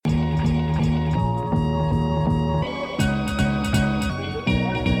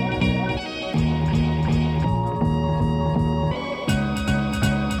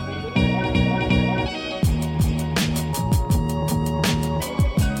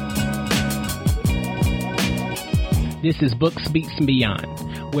This is Books, Beats, and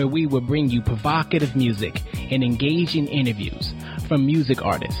Beyond, where we will bring you provocative music and engaging interviews from music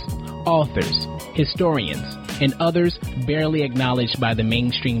artists, authors, historians, and others barely acknowledged by the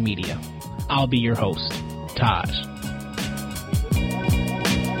mainstream media. I'll be your host, Taj.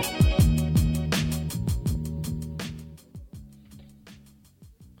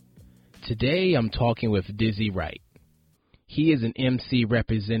 Today I'm talking with Dizzy Wright. He is an MC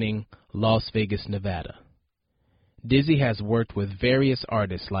representing Las Vegas, Nevada. Dizzy has worked with various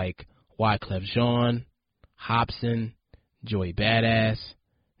artists like Wyclef Jean, Hobson, Joey Badass,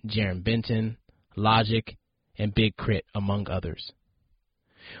 Jaron Benton, Logic, and Big Crit, among others.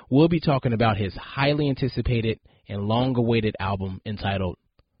 We'll be talking about his highly anticipated and long-awaited album entitled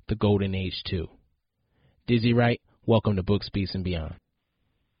The Golden Age 2. Dizzy Wright, welcome to Books, Beats, and Beyond.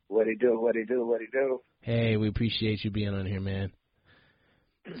 What he do? Hey, we appreciate you being on here, man.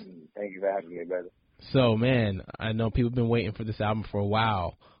 Thank you for having me, brother. So, man, I know people have been waiting for this album for a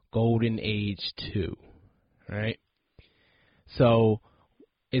while. Golden Age 2, right? So,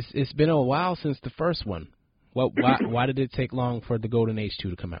 it's been a while since the first one. Why did it take long for the Golden Age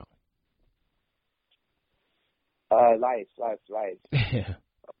 2 to come out? Life. Yeah.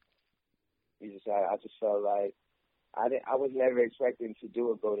 I just felt like I was never expecting to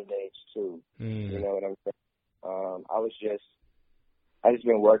do a Golden Age 2. You know what I'm saying? I just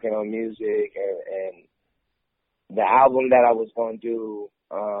been working on music, and the album that I was going to do,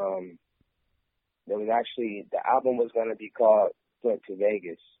 the album was going to be called Flint to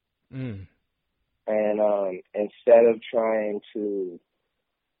Vegas. And instead of trying to,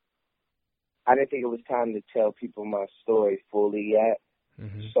 I didn't think it was time to tell people my story fully yet.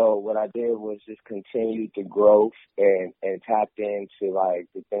 Mm-hmm. So what I did was just continue the growth and tapped into like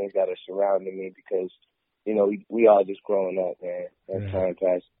the things that are surrounding me because, you know, we all just growing up, man. That's time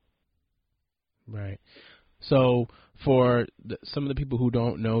passed. Right. So for some of the people who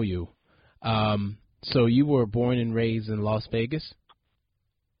don't know you, so you were born and raised in Las Vegas?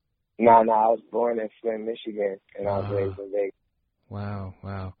 No, I was born in Flint, Michigan, and I was raised in Vegas. Wow.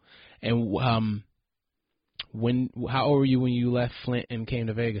 And how old were you when you left Flint and came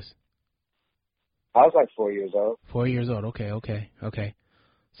to Vegas? I was like 4 years old. 4 years old. Okay.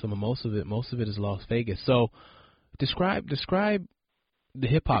 So most of it is Las Vegas. So describe the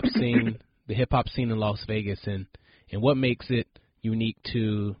hip hop scene, in Las Vegas, and what makes it unique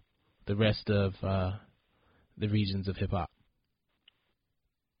to the rest of the regions of hip hop.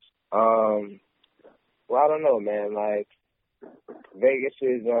 Well, I don't know, man. Like Vegas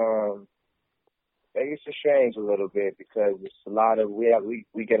is strange a little bit because it's a lot of we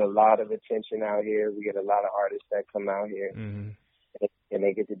get a lot of attention out here. We get a lot of artists that come out here. Mm-hmm. And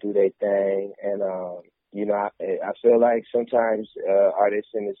they get to do their thing. And, you know, I feel like sometimes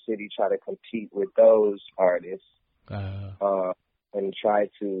artists in the city try to compete with those artists and try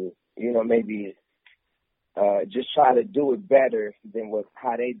to, you know, maybe just try to do it better than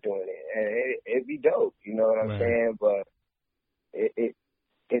how they doing it. And it'd be dope, you know what I'm saying? But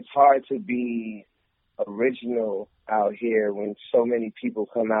it's hard to be original out here when so many people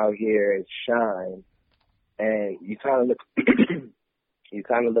come out here and shine. And you kind of look... You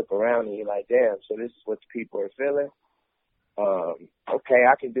kind of look around and you're like, damn, so this is what the people are feeling? Okay,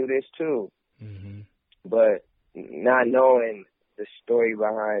 I can do this too. Mm-hmm. But not knowing the story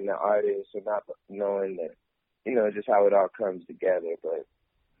behind the artist or not knowing that, you know, just how it all comes together. But,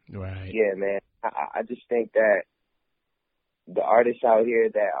 yeah, man, I just think that the artists out here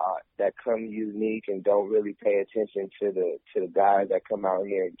that come unique and don't really pay attention to the guys that come out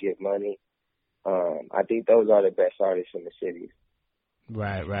here and get money, I think those are the best artists in the city.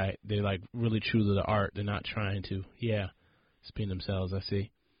 Right. They're like really true to the art. They're not trying to, spin themselves. I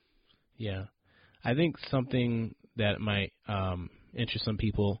see. Yeah. I think something that might interest some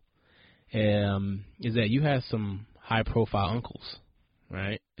people is that you have some high-profile uncles,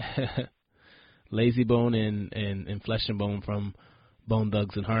 right? Lazy Bone and Flesh and Bone from Bone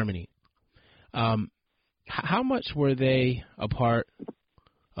Thugs and Harmony. How much were they a part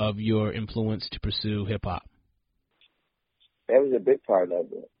of your influence to pursue hip-hop? That was a big part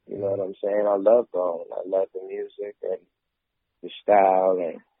of it. You know what I'm saying? I love Bone. I love the music and the style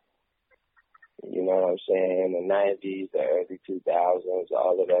and, you know what I'm saying, the 90s, the early 2000s,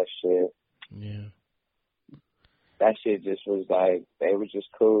 all of that shit. Yeah. That shit just was like, they were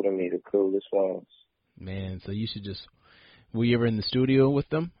just cool to me, the coolest ones. Man, so you should were you ever in the studio with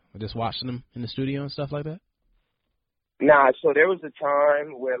them? Or just watching them in the studio and stuff like that? Nah, so there was a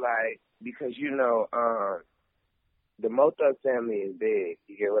time where, like, because, you know, the Mo Thug family is big.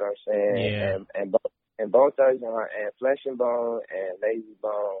 You get what I'm saying? Yeah. And Bone Thugs and Flesh and Bone and Lazy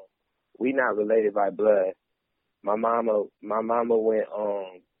Bone, we not related by blood. my mama was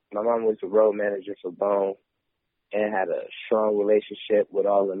the road manager for Bone and had a strong relationship with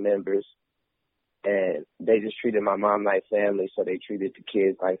all the members. And they just treated my mom like family, so they treated the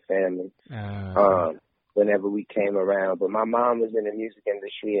kids like family. Whenever we came around. But my mom was in the music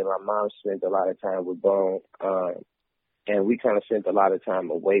industry, and my mom spent a lot of time with Bone. And we kind of spent a lot of time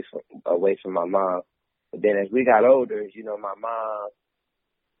away from my mom. But then as we got older, you know, my mom,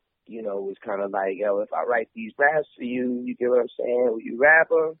 you know, was kind of like, yo, if I write these raps for you, you get what I'm saying? Will you rap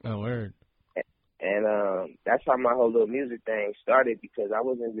them? Oh, word. And that's how my whole little music thing started, because I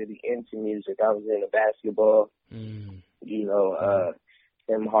wasn't really into music. I was into basketball, you know,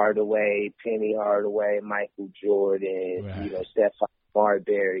 Tim Hardaway, Penny Hardaway, Michael Jordan, right. You know, Stephon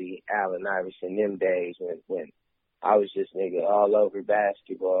Marbury, Allen Iverson, them days when I was just nigga all over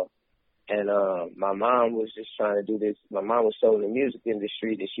basketball. And my mom was just trying to do this. My mom was so in the music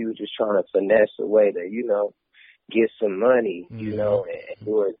industry that she was just trying to finesse a way to, you know, get some money, you know, and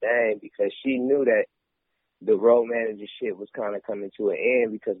do her thing, because she knew that the road manager shit was kind of coming to an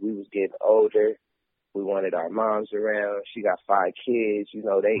end because we was getting older. We wanted our moms around. She got 5 kids, you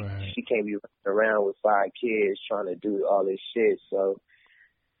know, she can't be running around with 5 kids trying to do all this shit. So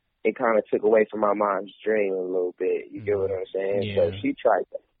it kind of took away from my mom's dream a little bit. You get what I'm saying? Yeah. So she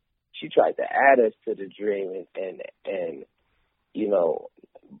tried to add us to the dream, and you know,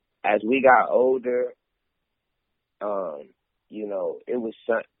 as we got older, you know, it was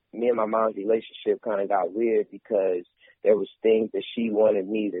me and my mom's relationship kind of got weird because there was things that she wanted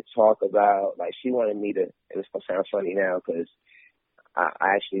me to talk about. Like, she wanted me to, it's going to sound funny now because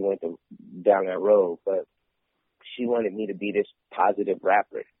I actually went down that road, but she wanted me to be this positive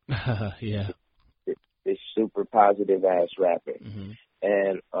rapper. Yeah. This super positive ass rapper.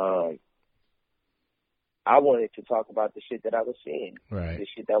 And I wanted to talk about the shit that I was seeing. Right. The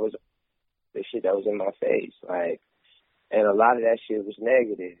shit that was in my face. Like, and a lot of that shit was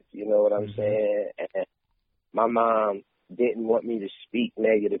negative, you know what I'm saying? And my mom didn't want me to speak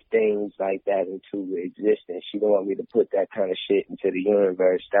negative things like that into existence. She didn't want me to put that kind of shit into the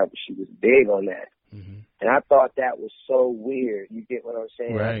universe. She was big on that. And I thought that was so weird. You get what I'm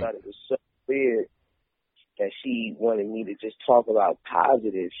saying? Right. I thought it was so weird that she wanted me to just talk about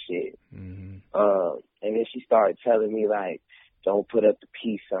positive shit. And then she started telling me, like, don't put up the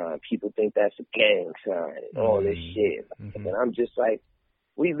peace sign. People think that's a gang sign and all this shit. And I'm just like,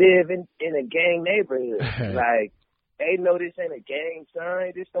 we live in a gang neighborhood. Like, they know this ain't a gang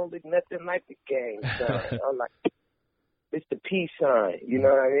sign. This don't look nothing like a gang sign. I'm like, it's the peace sign. You know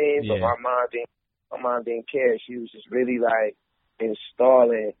what I mean? Yeah. But my mom didn't care. She was just really, like,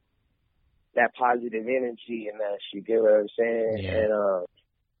 installing that positive energy in us. You get what I'm saying? Yeah. And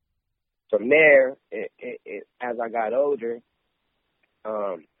from there, as I got older,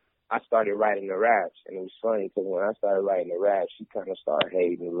 I started writing the raps, and it was funny because when I started writing the raps, she kind of started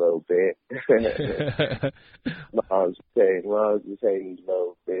hating a little bit. Mom's just hating a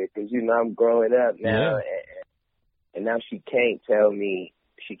little bit because, you know, I'm growing up now, and now she can't tell me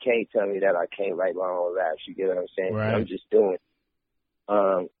that I can't write my own raps. You get what I'm saying? Right. I'm just doing it.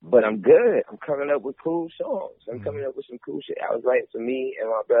 But I'm good. I'm coming up with cool songs. I'm coming up with some cool shit. I was writing for me and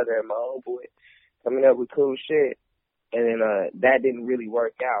my brother and my homeboy, coming up with cool shit. And then that didn't really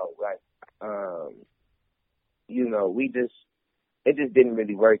work out. Like, you know, it just didn't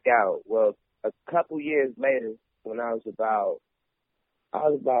really work out. Well, a couple years later, when I was about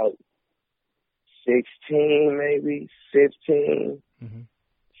 16, maybe 15,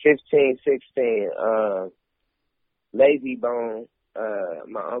 16, Lazy Bone,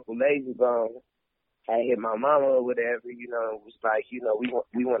 my uncle Lazy Bone had hit my mama or whatever, you know, it was like, you know, we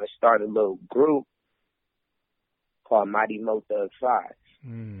want to start a little group called Mighty Mo Thug 5,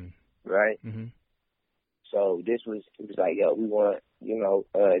 right? So it was like, yo, we want, you know,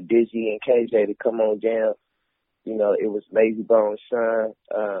 Dizzy and KJ to come on down. You know, it was Lazy Bone's son.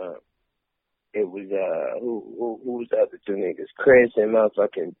 It was, who was the other 2 niggas? Chris and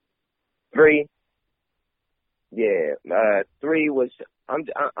motherfucking 3. Yeah, 3 was, I'm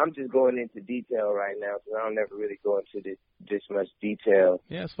just going into detail right now because I don't never really go into this much detail.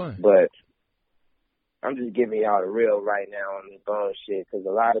 Yeah, it's fine. But I'm just giving y'all the real right now on the Bone shit because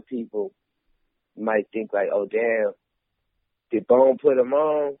a lot of people might think like, oh, damn, did Bone put him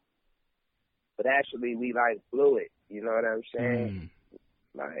on? But actually, we, like, blew it. You know what I'm saying?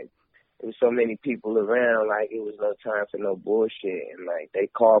 Like, there was so many people around, like, it was no time for no bullshit. And, like, they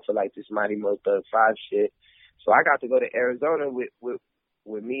called for, like, this Mighty Mo Thug 5 shit. So I got to go to Arizona with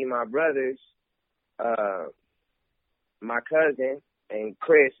me and my brothers, my cousin, and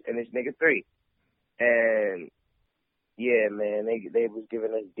Chris, and this nigga 3. And, Yeah, man, they was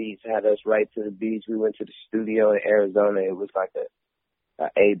giving us beats, had us right to the beats. We went to the studio in Arizona. It was like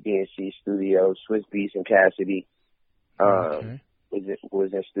a B and C studio. Swiss Beats and Cassidy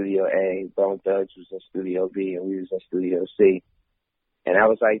was in Studio A. Bone Thugs was in Studio B, and we was in Studio C. And I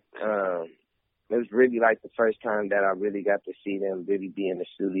was like, it was really like the first time that I really got to see them really be in the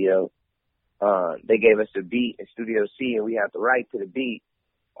studio. They gave us a beat in Studio C, and we had to write to the beat,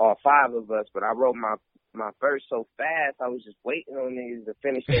 all 5 of us. But I wrote my verse so fast, I was just waiting on niggas to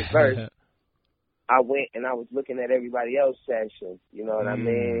finish their verse. I went and I was looking at everybody else's sessions, you know what I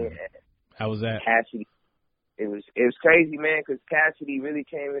mean? How was that? Cassidy, it was crazy, man, because Cassidy really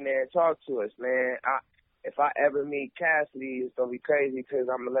came in there and talked to us, man. If I ever meet Cassidy, it's gonna be crazy because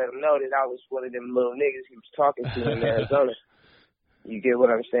I'm gonna let him know that I was one of them little niggas he was talking to in Arizona. You get what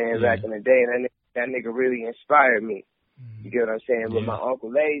I'm saying? Yeah. Back in the day, and that nigga really inspired me. You get what I'm saying? Yeah. But my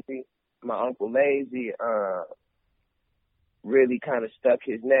Uncle Lazy, really kind of stuck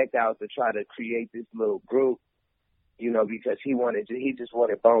his neck out to try to create this little group, you know, because he just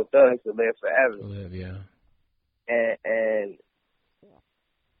wanted Bone Thugs to live forever. Yeah. And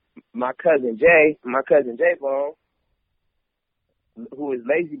my cousin Jay Bone, who is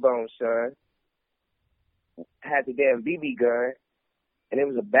Lazy Bone's son, had the damn BB gun, and it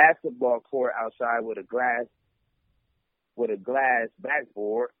was a basketball court outside with a glass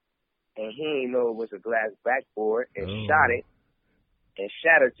backboard, and he didn't know it was a glass backboard, and shot it and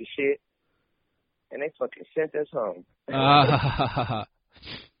shattered the shit, and they fucking sent us home. And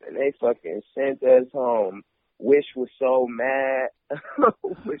they fucking sent us home. Wish was so mad.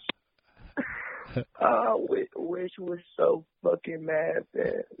 Wish was so fucking mad,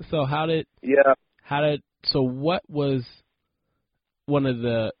 man. So what was one of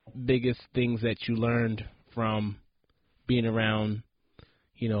the biggest things that you learned from being around,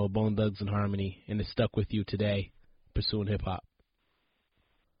 you know, Bone Thugs and Harmony, and it stuck with you today, pursuing hip hop?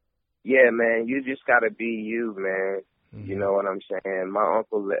 Yeah, man, you just gotta be you, man. Mm-hmm. You know what I'm saying? My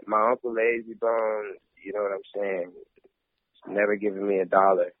uncle Lazy Bone, you know what I'm saying? Never giving me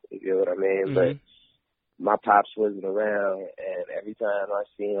 $1. You know what I mean? Mm-hmm. But my pops wasn't around, and every time I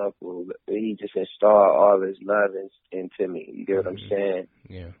seen Uncle, he just installed all his love into me. You get what I'm saying?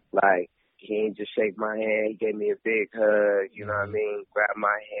 Yeah. Like, he ain't just shake my hand. He gave me a big hug. You know what I mean? Grab my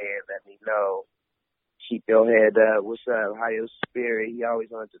hand, let me know. Keep your head up. What's up? How your spirit? He always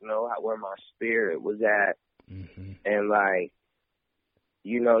wanted to know where my spirit was at. Mm-hmm. And like,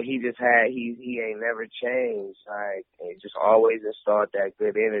 you know, he ain't never changed. Like, he just always installed that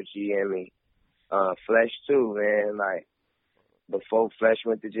good energy in me. Flesh too, man. Like, before Flesh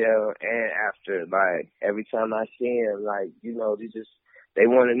went to jail and after, like, every time I see him, like, you know, they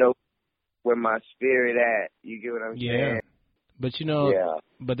want to know where my spirit at. You get what I'm saying? But you know,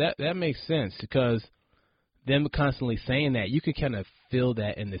 but that makes sense, because them constantly saying that, you can kind of feel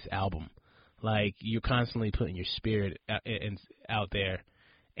that in this album. Like, you're constantly putting your spirit out there.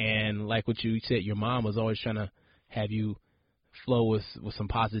 And like what you said, your mom was always trying to have you flow with some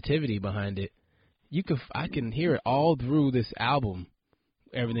positivity behind it. I can hear it all through this album,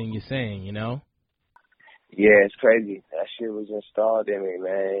 everything you're saying, you know? Yeah, it's crazy. That shit was installed in me,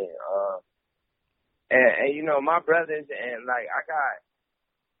 man. And you know, my brothers, and like,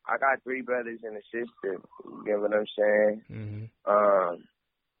 I got 3 brothers and a sister. You get what I'm saying? Mm-hmm.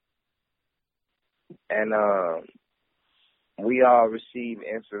 And we all receive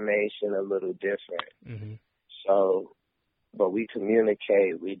information a little different. Mm-hmm. So, but we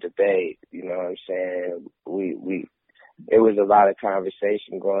communicate, we debate. You know what I'm saying? It was a lot of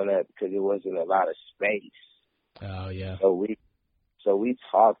conversation growing up because it wasn't a lot of space. Oh yeah. So we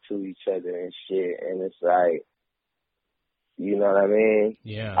talk to each other and shit, and it's like, you know what I mean?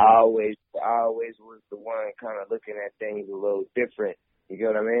 Yeah. I always was the one kind of looking at things a little different. You get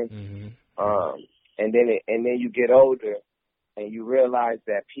what I mean? Mm-hmm. And then you get older, and you realize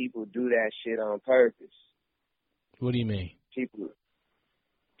that people do that shit on purpose. What do you mean?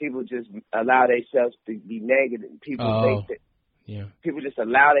 People just allow themselves to be negative. People just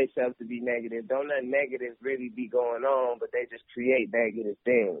allow themselves to be negative. Don't let negative really be going on, but they just create negative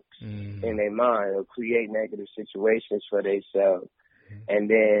things in their mind, or create negative situations for themselves. And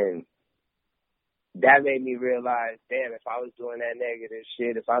then that made me realize, damn, if I was doing that negative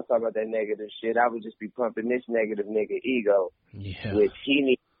shit, if I was talking about that negative shit, I would just be pumping this negative nigga ego, which he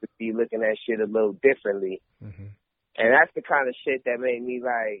needs to be looking at shit a little differently. Mm-hmm. And that's the kind of shit that made me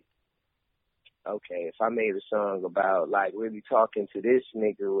like, okay, if I made a song about like really talking to this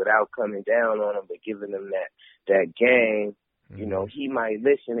nigga without coming down on him, but giving him that game, you know, he might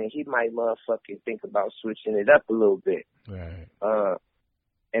listen and he might motherfucking think about switching it up a little bit. Right.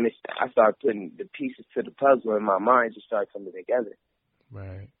 and I started putting the pieces to the puzzle, and my mind just started coming together.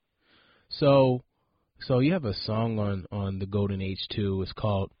 Right. So you have a song on the Golden Age too. It's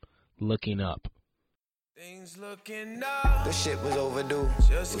called "Looking Up." Things looking up. The shit was overdue.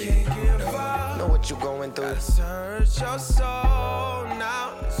 Just can't give up. Know what you going through. Gotta search your soul.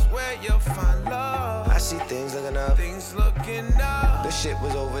 Now it's where you'll find love. I see things looking up. Things looking up. The shit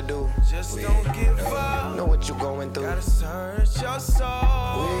was overdue. Just don't give up. Know what you going through. Gotta search your soul.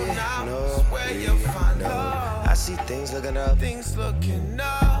 Now it's where you'll find love. I see things looking up. Things looking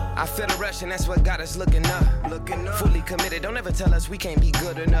up. I feel the rush and that's what got us looking up. Looking up. Fully committed. Don't ever tell us we can't be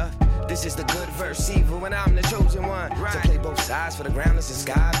good enough. This is the good verse, evil when I'm the chosen one. Right. To play both sides for the groundless and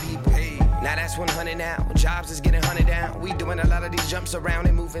sky people. Hey. Now that's 100 now. Jobs is getting hunted down. We doing a lot of these jumps around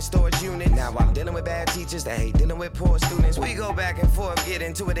and moving storage units. Now I'm dealing with bad teachers that hate dealing with poor students. We go back and forth, get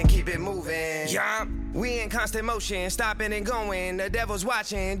into it and keep it moving. Yeah, we in constant motion, stopping and going. The devil's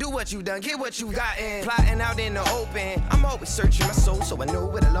watching. Do what you done, get what you gotten. Plotting out in the open. I'm always searching my soul, so I know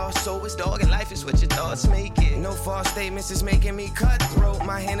where the lost soul is. Dog, and life is what your thoughts make it. No false statements is making me cutthroat.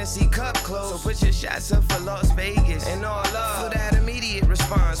 My Hennessy cup close. So put your shots up for Las Vegas. And all love for that immediate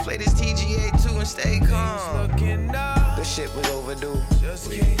response. Play this TGA 2 and stay calm. Looking up. The shit was overdue.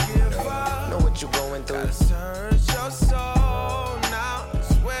 Just can't give up. Know what you going through. Gotta search your soul. Now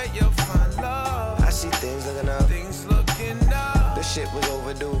it's where you'll find love. I see things looking up. Things looking up. The shit was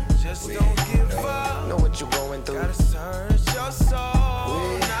overdue. Just don't give up. Know what you going through. Gotta search your soul.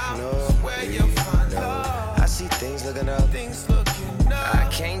 Now it's where you'll find love. I see things looking up. Things looking up. I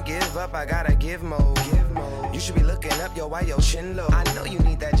can't give up. I gotta give more. You should be looking up, yo, why your chin low? I know you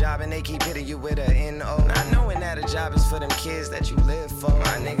need that job and they keep hitting you with a N-O. Not knowing that a job is for them kids that you live for.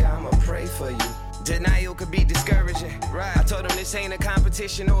 My nigga, I'ma pray for you. Denial could be discouraging. Right. I told him this ain't a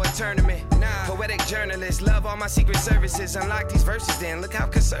competition or a tournament. Nah. Poetic journalist, love all my secret services. Unlock these verses then, look how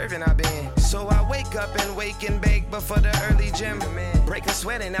conserving I've been. So I wake up and wake and bake before the early gym. Break a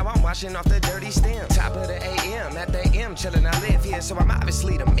sweat and now I'm washing off the dirty stem. Top of the AM, at the M, chillin', I live here, so I'm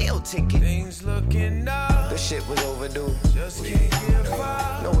obviously the meal ticket. Things looking up. The shit was overdue. Just can't give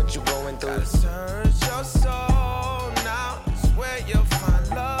up. Know what you going through. Gotta search your soul. Now it's where you'll find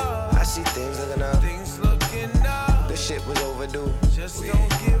love. I see things looking up. Things looking up. The shit was overdue. Just don't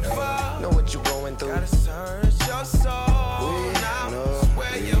give up. Know what you going through. Gotta search your soul. Now it's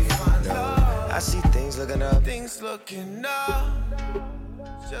where you'll find love. I see things looking up. Things looking up.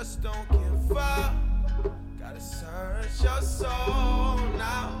 Just don't give up. Gotta search your soul.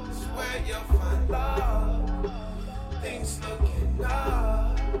 Now it's where you'll find love. Things looking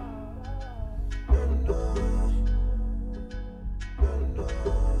up. No, no. No, no.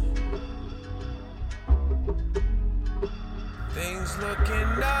 Things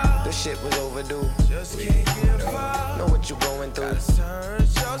looking up. The shit was overdue. Just can't give up. Know what you going through. Gotta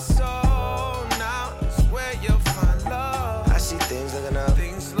search your soul. Now it's where you'll find love. I see things looking up.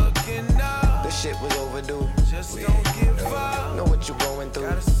 Things looking up. The shit was overdue. Just don't give up. Know what you going through.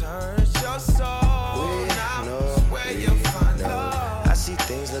 Gotta search your soul. Now it's where you'll find love. I see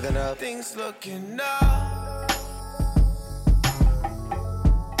things looking up. Things looking up.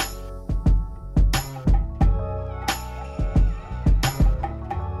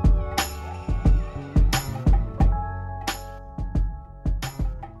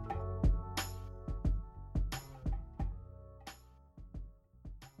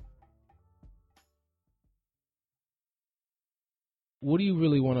 What do you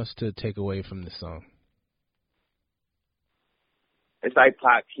really want us to take away from this song? It's like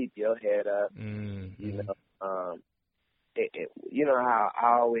Pop, keep your head up. Mm-hmm. You know, you know how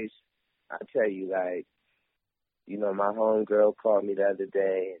I tell you, like, you know, my homegirl called me the other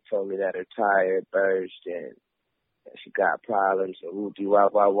day and told me that her tire burst and she got problems and whoopty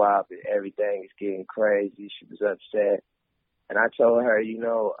wop wop wop and everything is getting crazy. She was upset, and I told her, you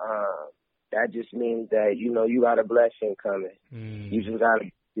know, that just means that, you know, you got a blessing coming. Mm. You just got to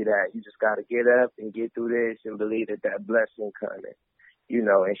do that. You just got to get up and get through this and believe that blessing coming. You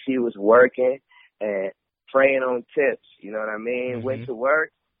know, and she was working and praying on tips. You know what I mean? Mm-hmm. Went to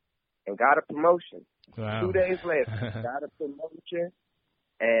work and got a promotion. Wow. 2 days later, got a promotion.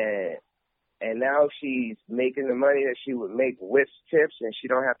 And now she's making the money that she would make with tips, and she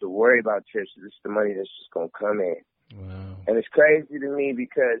don't have to worry about tips. It's the money that's just going to come in. Wow. And it's crazy to me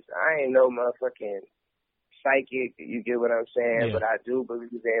because I ain't no motherfucking psychic, you get what I'm saying? Yeah. But I do believe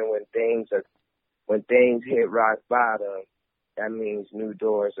in when things hit rock bottom, that means new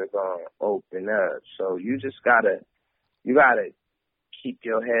doors are going to open up. So you just gotta keep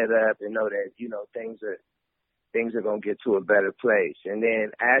your head up and know that, you know, things are going to get to a better place. And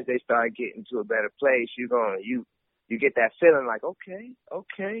then as they start getting to a better place, you're going you get that feeling like, okay,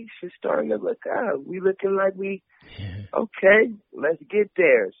 shit's starting to look up. We looking like okay, let's get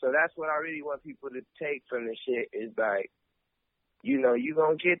there. So that's what I really want people to take from the shit is like, you know, you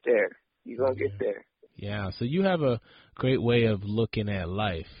gonna get there. You gonna get there. Yeah, so you have a great way of looking at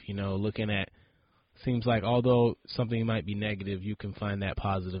life, you know, seems like although something might be negative, you can find that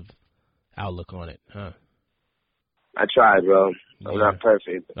positive outlook on it, huh? I try, bro. I'm not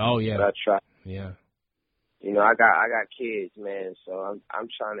perfect. Oh, yeah. But I try. Yeah. You know, I got kids, man, so I'm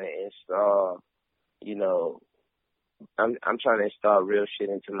trying to install, you know, I'm trying to install real shit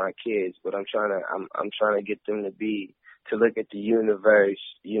into my kids, but I'm trying to get them to look at the universe,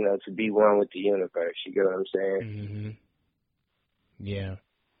 you know, to be one with the universe. You get what I'm saying? Mm-hmm. Yeah.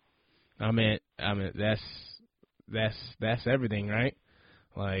 I mean that's everything, right?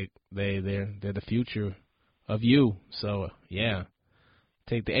 Like they're the future of you. So yeah,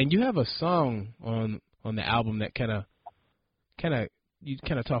 and you have a song on the album that kind of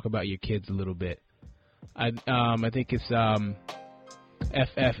talk about your kids a little bit. I think it's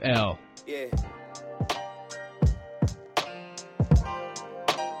FFL. Yeah.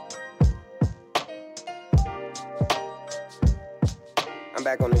 I'm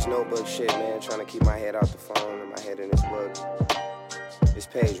back on this notebook shit, man, trying to keep my head off the phone and my head in this book. It's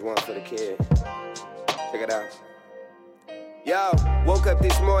page 1 for the kid. Check it out. Yo, woke up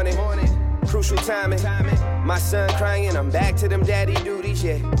this morning. Crucial timing. My son crying, I'm back to them daddy duties,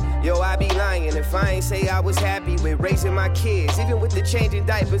 yeah. Yo, I be lying if I ain't say I was happy with raising my kids. Even with the changing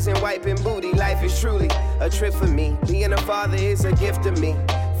diapers and wiping booty, life is truly a trip for me. Being a father is a gift to me.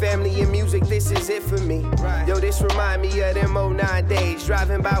 Family and music, this is it for me. Yo, this remind me of them 09 days.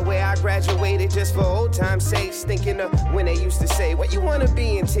 Driving by where I graduated just for old time's sake. Thinking of when they used to say, what you wanna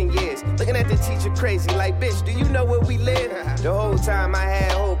be in 10 years? Looking at the teacher crazy like, bitch, do you know where we live? The whole time I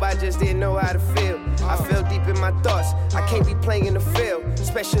had hope, I just didn't know how to feel. I fell deep in my thoughts, I can't be playing the field.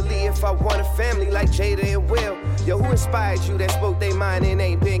 Especially if I want a family like Jada and Will. Yo, who inspired you that spoke they mind and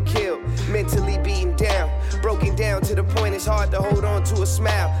ain't been killed? Mentally beaten down, broken down to the point it's hard to hold on to a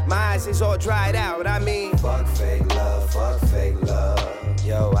smile. My eyes is all dried out, I mean, fuck fake love, fuck fake love.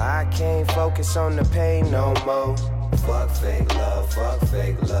 Yo, I can't focus on the pain no more. Fuck fake love, fuck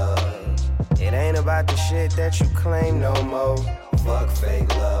fake love. It ain't about the shit that you claim no more. Fuck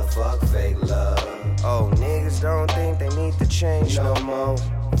fake love, fuck fake love. Oh, niggas don't think they need to change no more.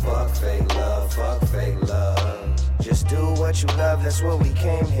 Fuck fake love, fuck fake love. Just do what you love, that's what we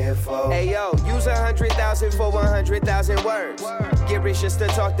came here for. Hey yo, use 100,000 for 100,000 words. Get rich just to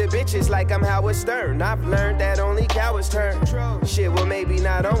talk to bitches like I'm Howard Stern. I've learned that only cowards turn. Shit, well maybe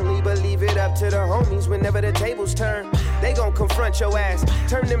not only, but leave it up to the homies whenever the tables turn. They gon' confront your ass,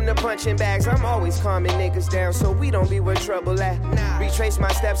 turn them to punching bags. I'm always calming niggas down so we don't be where trouble at. Retrace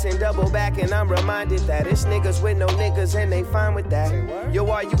my steps and double back and I'm reminded that it's niggas with no niggas and they fine with that. Yo,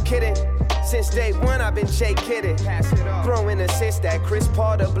 are you kidding? Since day one I've been Jay kidding. Throwing assists that Chris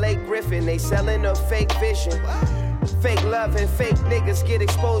Paul to Blake Griffin. They selling a fake vision. Fake love and fake niggas get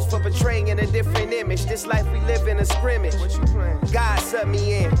exposed for portraying a different image. This life we live in a scrimmage. God suck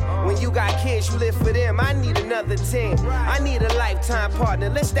me in. When you got kids, you live for them. I need another 10. I need a lifetime partner.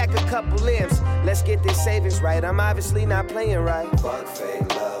 Let's stack a couple limbs. Let's get this savings right. I'm obviously not playing right. Fuck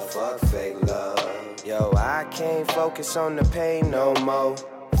fake love, fuck fake love. Yo, I can't focus on the pain no more.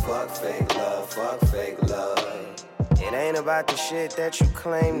 Fuck fake love, fuck fake love. It ain't about the shit that you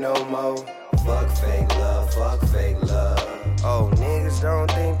claim no more. Fuck fake love, fuck fake love. Oh, niggas don't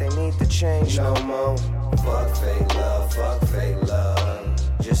think they need to change no more. Fuck fake love, fuck fake love.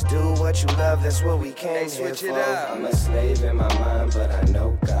 Just do what you love, that's what we came here for. I'm a slave in my mind, but I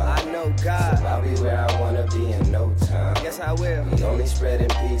know God. I know God. So I'll be where I wanna be in no time. Yes, I will. We only spreading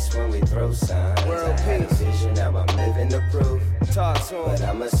peace when we throw signs. World peace. I had a vision, now I'm living the proof. Talk to him. But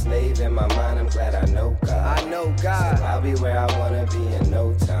I'm a slave in my mind, I'm glad I know God. I know God. So I'll be where I wanna be in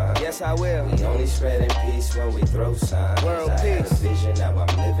no time. Yes, I will. We only spreading peace when we throw signs. World peace. I had a vision, now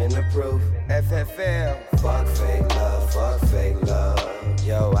I'm living the proof. FFL. Fuck fake love, fuck fake love.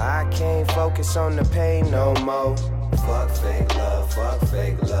 Yo, I can't focus on the pain no more. Fuck fake love, fuck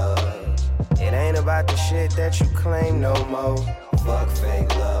fake love. It ain't about the shit that you claim no more. Fuck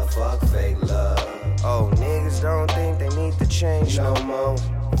fake love, fuck fake love. Oh, niggas don't think they need to change no more.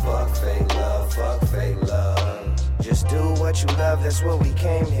 Fuck fake love, fuck fake love. Just do what you love, that's what we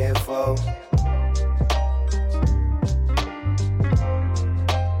came here for.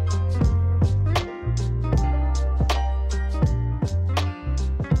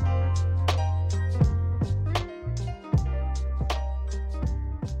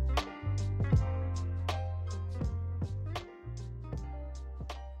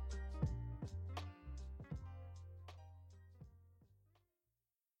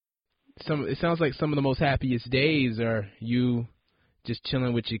 it sounds like some of the most happiest days are you just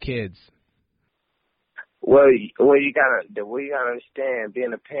chilling with your kids. Well, you gotta understand,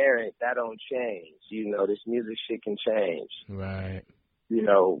 being a parent, that don't change. You know, this music shit can change. Right. You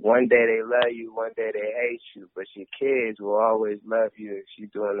know, one day they love you, one day they hate you, but your kids will always love you if you're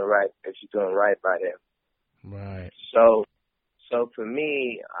doing right by them. Right. So for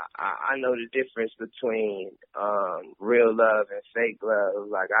me, I know the difference between real love and fake love.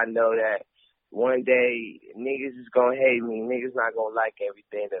 Like, I know that one day niggas is gonna hate me. Niggas not gonna like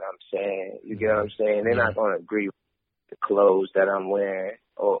everything that I'm saying. You get what I'm saying? They're not gonna agree with the clothes that I'm wearing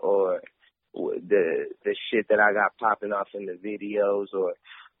or the shit that I got popping off in the videos, or,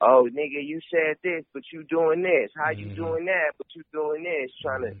 oh, nigga, you said this, but you doing this. How you doing that, but you doing this?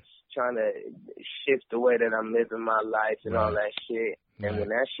 Trying to shift the way that I'm living my life and all that shit. And when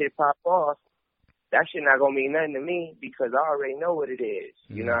that shit pop off, that shit not gonna mean nothing to me because I already know what it is.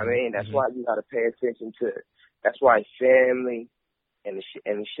 You know what I mean? That's why you gotta pay attention to it. That's why family and the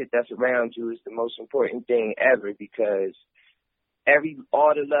shit that's around you is the most important thing ever, because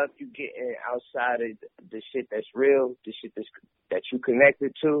all the love you getting outside of the shit that's real, the shit that you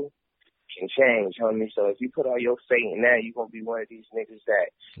connected to, can change, homie. So if you put all your faith in that, you're gonna be one of these niggas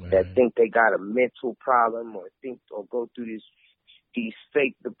that think they got a mental problem or go through these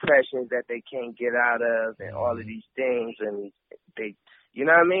fake depressions that they can't get out of and all of these things, and they, you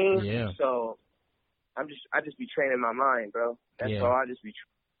know what I mean? Yeah. So I just be training my mind, bro. That's all. I just be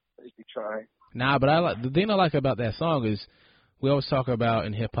trying. Nah, but the thing I like about that song is we always talk about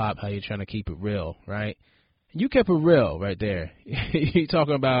in hip hop how you're trying to keep it real, right? You kept it real right there. You're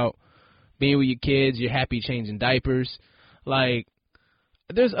talking about being with your kids, you're happy changing diapers. Like,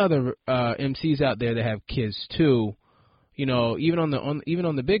 there's other MCs out there that have kids too, you know, even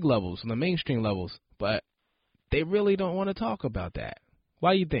on the big levels, on the mainstream levels, but they really don't want to talk about that.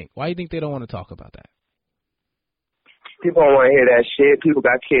 Why do you think? Why do you think they don't want to talk about that? People don't want to hear that shit. People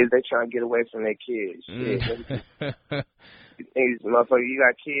got kids, they trying to get away from their kids. Shit. Niggas, motherfucker, you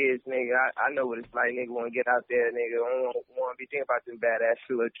got kids, nigga. I know what it's like. Nigga want to get out there, nigga. Don't want to be thinking about them badass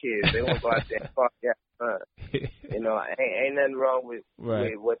little kids. They want to go out there and fuck that fun. You know, ain't nothing wrong with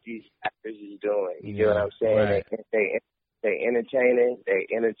what these actors is doing. You get what I'm saying? Right. They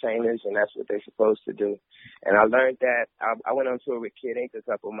entertainers, and that's what they're supposed to do. And I learned that. I went on tour with Kid Ink a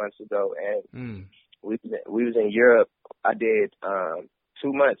couple months ago, and we was in Europe. I did 2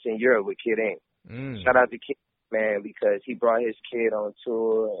 months in Europe with Kid Ink. Shout out to Kid, man, because he brought his kid on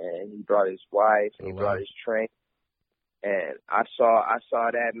tour, and he brought his wife, and he brought his train. And I saw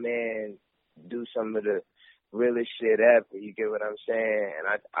that man do some of the realest shit ever. You get what I'm saying? And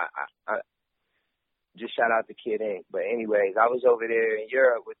I just shout out to Kid Ink. But anyways, I was over there in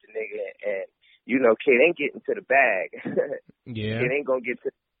Europe with the nigga, and you know, Kid ain't getting to the bag. Yeah. Kid ain't gonna get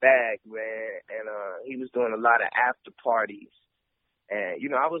to the bag, man. And he was doing a lot of after parties. And, you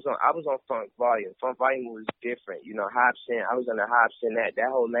know, I was on Funk Volume. Funk Volume was different. You know, Hobson, I was under Hobson. That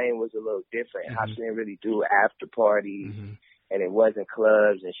whole lane was a little different. Hobson didn't really do after parties, and it wasn't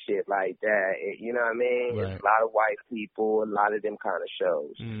clubs and shit like that. You know what I mean? Right. It's a lot of white people, a lot of them kind of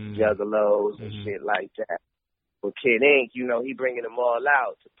shows, juggalos and shit like that. But Kid Ink, you know, he bringing them all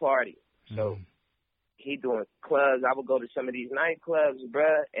out to party. So he doing clubs. I would go to some of these nightclubs,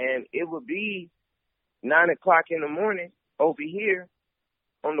 bruh, and it would be 9 o'clock in the morning over here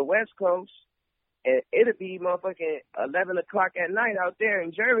on the West Coast, and it'll be motherfucking 11 o'clock at night out there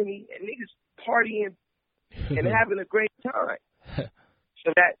in Germany, and niggas partying and having a great time.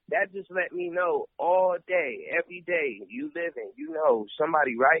 So that just let me know all day, every day, you living, you know,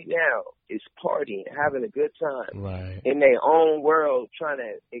 somebody right now is partying, having a good time in their own world, trying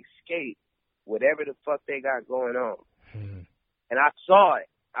to escape whatever the fuck they got going on. And I saw it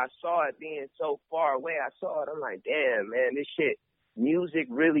being so far away. I saw it. I'm like, damn, man, this shit, music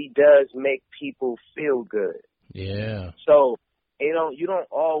really does make people feel good. Yeah. So you don't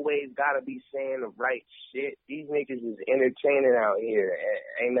always gotta be saying the right shit. These niggas is entertaining out here, and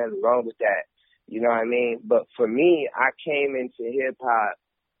ain't nothing wrong with that. You know what I mean? But for me, I came into hip hop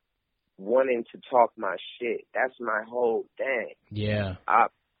wanting to talk my shit. That's my whole thing. Yeah.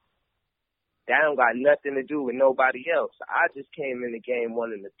 That don't got nothing to do with nobody else. I just came in the game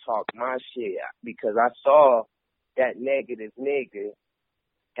wanting to talk my shit because I saw that negative nigga,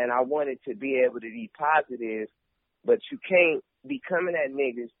 and I wanted to be able to be positive, but you can't be coming at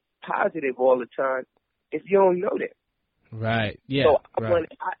niggas positive all the time if you don't know them. Right. Yeah. So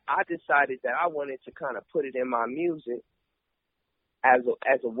I decided that I wanted to kind of put it in my music as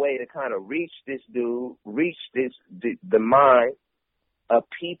a way to kind of reach the mind of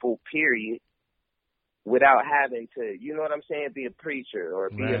people, period, without having to, you know what I'm saying, be a preacher or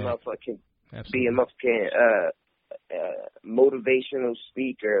be a motherfucking motivational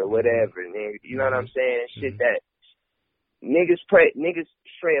speaker or whatever. Nigga. You know what I'm saying? Shit that niggas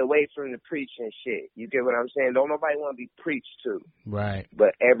stray away from the preaching shit. You get what I'm saying? Don't nobody want to be preached to. Right.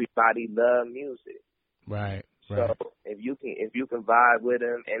 But everybody love music. Right. So if you can vibe with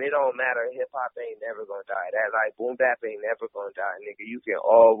them, and it don't matter, hip hop ain't never gonna die. That like boom bap ain't never gonna die, nigga. You can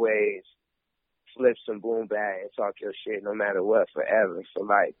always flip some boom bap and talk your shit no matter what forever for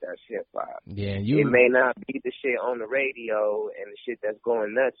life. That's hip hop. Yeah, and it may not be the shit on the radio and the shit that's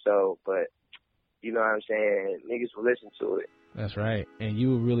going nuts, so but you know what I'm saying, niggas will listen to it. That's right. And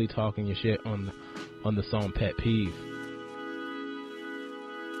you were really talking your shit on the song Pet Peeve.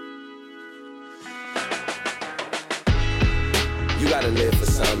 You gotta live for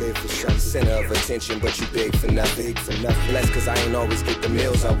something, center of attention, but you big for nothing. Less cause I ain't always get the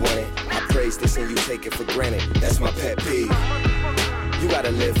meals I wanted. I praise this and you take it for granted. That's my pet peeve. You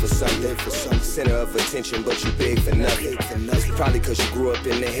gotta live for something, center of attention, but you big for nothing. It's probably cause you grew up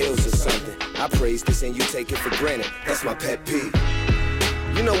in the hills or something. I praise this and you take it for granted. That's my pet peeve.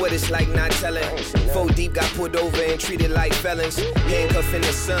 You know what it's like not telling. 4 deep got pulled over and treated like felons. Handcuffed in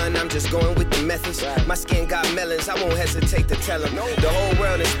the sun, I'm just going with the methods. My skin got melons, I won't hesitate to tell them. The whole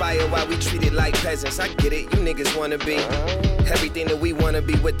world inspired while we treated like peasants. I get it, you niggas wanna be everything that we wanna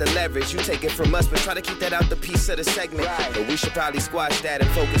be with the leverage. You take it from us, but try to keep that out the piece of the segment. But we should probably squash that and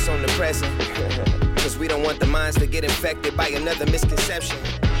focus on the present. Cause we don't want the minds to get infected by another misconception.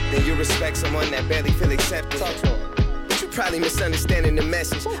 Then you respect someone that barely feel accepted. Probably misunderstanding the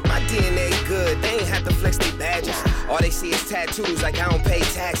message. My DNA good, they ain't have to flex their badges. All they see is tattoos like I don't pay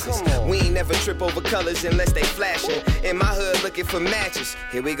taxes. We ain't never trip over colors unless they flashing. In my hood looking for matches.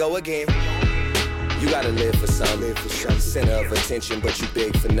 Here we go again. You gotta live for something, center of attention, but you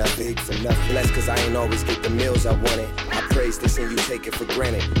big for nothing. Less cause I ain't always get the meals I wanted. I praise this and you take it for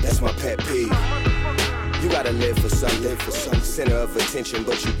granted. That's my pet peeve. You gotta live for something, center of attention,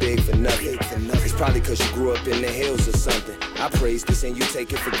 but you big for nothing. It's probably cause you grew up in the hills or something. I praise this and you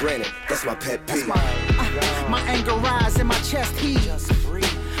take it for granted. That's my pet peeve. My anger rise and my chest heaves.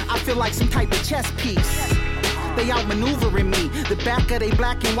 I feel like some type of chess piece. They outmaneuvering me. The back of they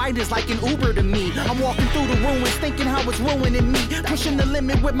black and white is like an Uber to me. I'm walking through the ruins thinking how it's ruining me. Pushing the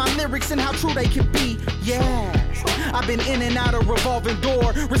limit with my lyrics and how true they can be. Yeah. I've been in and out of revolving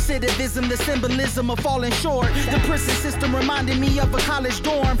door. Recidivism, the symbolism of falling short. The prison system reminded me of a college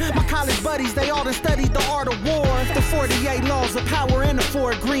dorm. My college buddies, they all done studied the art of war. The 48 laws of power and the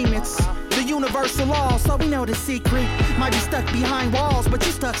 4 agreements. The universal law, so we know the secret. Might be stuck behind walls, but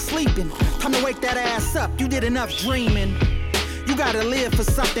you stuck sleeping. Time to wake that ass up, you did enough dreaming. You gotta live for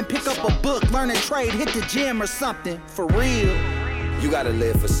something, pick up a book, learn a trade, hit the gym or something, for real. You gotta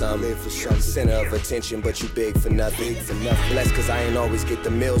live for something, center of attention, but you big for nothing. Less cause I ain't always get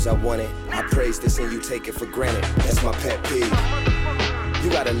the meals I wanted. I praise this and you take it for granted. That's my pet peeve. You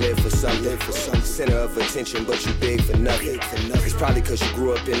gotta live for something, center of attention, but you big for nothing. It's probably cause you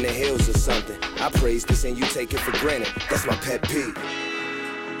grew up in the hills or something. I praise this and you take it for granted. That's my pet peeve.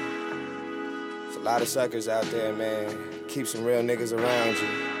 There's a lot of suckers out there, man. Keep some real niggas around you.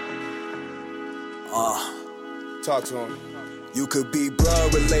 Talk to them. You could be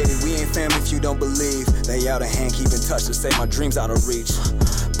blood related, we ain't family if you don't believe. They out of hand, keep in touch to say my dreams out of reach.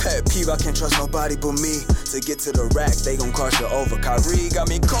 Pet peeve, I can't trust nobody but me. To get to the rack, they gon' cross you over. Kyrie got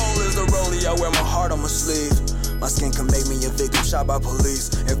me cold as a rollie, I wear my heart on my sleeve. My skin can make me a victim shot by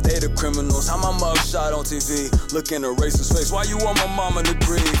police. If they the criminals, how my mug shot on TV. Look in a racist face, why you want my mama to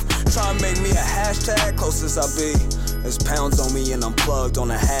grieve? Try and make me a hashtag, closest I be. There's pounds on me and I'm plugged on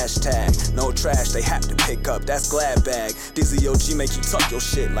a hashtag. No trash, they have to pick up, that's glad bag. Dizzy OG make you tuck your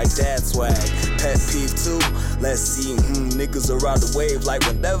shit like dad swag. Pet peeve too, let's see, niggas are out the wave like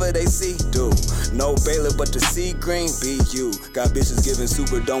whatever they see, do. No Baylor but the sea green, beat you. Got bitches giving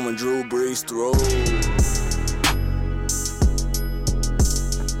Superdome and Drew Brees through.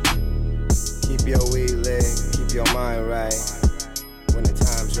 Keep your weed lit, keep your mind right, when the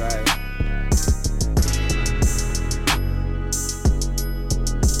time's right.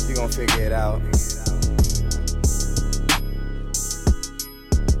 You gon' figure it out.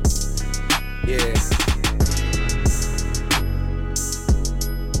 Yeah.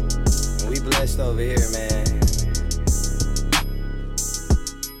 And we blessed over here, man.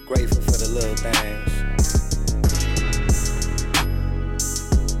 Grateful for the little things.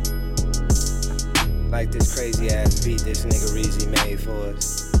 Like this crazy ass beat this nigga Reezy made for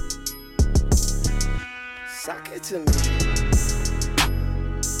us. Sock it to me.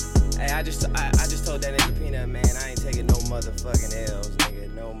 Hey, I just told that nigga Peanut, man, I ain't taking no motherfucking L's,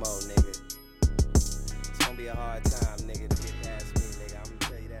 nigga. No more, nigga. be a hard time, nigga, to get past me, nigga. I'm gonna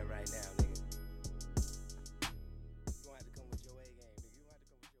tell you that right now, nigga. You gonna have to come with your A game, nigga. You gonna have to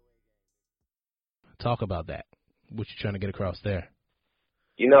come with your A game. Talk about that. What you trying to get across there?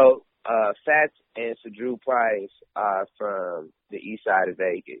 You know, Fats and Drew Price are from the east side of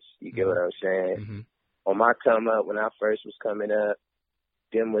Vegas. You get what I'm saying? Mm-hmm. On my come up, when I first was coming up,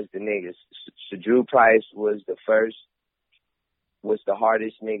 them was the niggas. Drew Price was the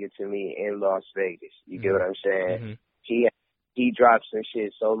hardest nigga to me in Las Vegas. You get what I'm saying? Mm-hmm. He dropped some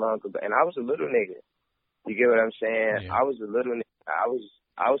shit so long ago, and I was a little nigga. You get what I'm saying? Yeah. I was a little nigga. I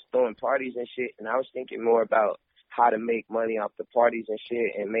was throwing parties and shit, and I was thinking more about how to make money off the parties and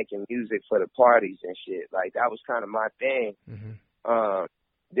shit and making music for the parties and shit. Like, that was kind of my thing. Mm-hmm.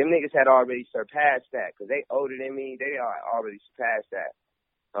 Them niggas had already surpassed that because they older than me. They already surpassed that.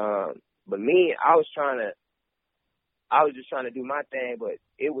 But me, I was just trying to do my thing, but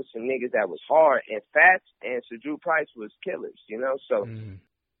it was some niggas that was hard, and Fats and Drew Price was killers, you know? So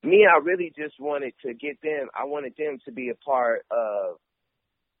me, I really just wanted to get them. I wanted them to be a part of,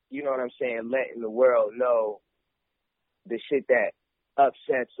 you know what I'm saying, letting the world know the shit that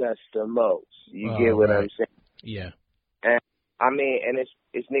upsets us the most. You get what I'm saying? Yeah. And I mean, and it's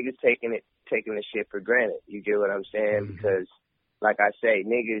niggas taking the shit for granted. You get what I'm saying? Mm-hmm. Because, like I say,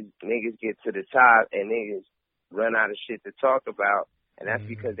 niggas get to the top and niggas run out of shit to talk about, and that's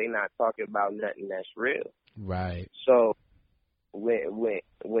because they not talking about nothing that's real. Right. So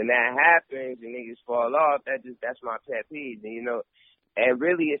when that happens and niggas fall off, that's my pet peeve. And, you know, and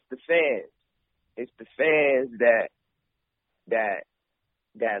really it's the fans. It's the fans that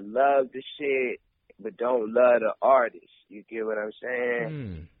love the shit but don't love the artist. You get what I'm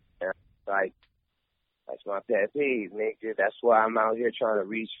saying? Like, that's my pet peeve, nigga. That's why I'm out here trying to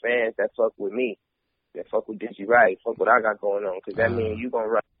reach fans that fuck with me, that fuck with Dizzy Wright, fuck what I got going on, because that means you gonna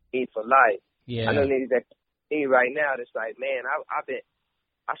run me for life. Yeah. I know niggas that me right now that's like, man,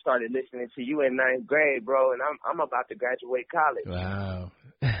 I started listening to you in 9th grade, bro, and I'm about to graduate college. Wow.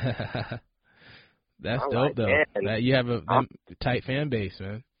 That's I'm dope, like, though. Man, that you have a tight fan base,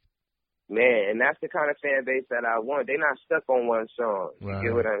 man. Man, and that's the kind of fan base that I want. They're not stuck on one song. You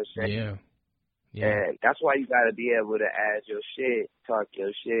get what I'm saying? Yeah. Yeah. And that's why you got to be able to add your shit, talk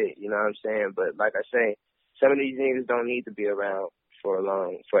your shit, you know what I'm saying? But like I say, some of these niggas don't need to be around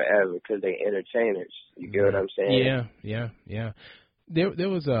forever because they entertainers. You get what I'm saying? Yeah. There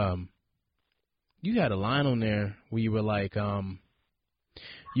was, you had a line on there where you were like,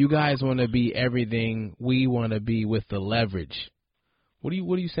 you guys want to be everything we want to be with the leverage. What are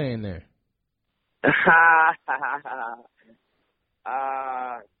you saying there?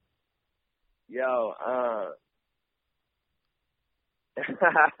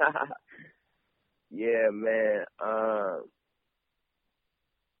 Yeah, man.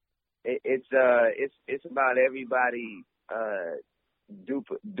 It's about everybody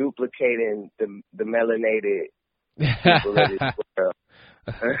duplicating the melanated people of this world.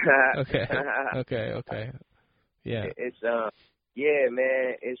 Okay. Yeah. It's yeah,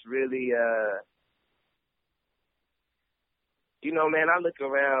 man. It's really you know, man. I look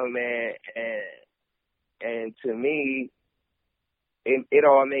around, man, and to me, it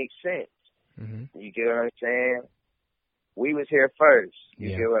all makes sense. Mm-hmm. You get what I'm saying? We was here first.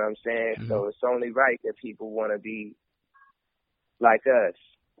 You get what I'm saying? Mm-hmm. So it's only right that people want to be like us.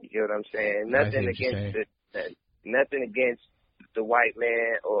 You get what I'm saying? Nothing against the white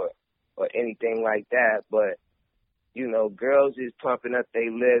man or anything like that, but you know, girls is pumping up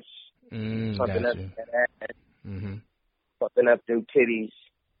their lips, pumping up their ass, pumping up them titties,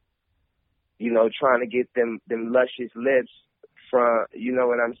 you know, trying to get them luscious lips from, you know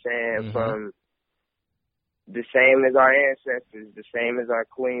what I'm saying, from the same as our ancestors, the same as our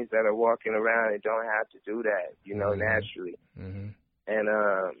queens that are walking around and don't have to do that, you know, naturally. And,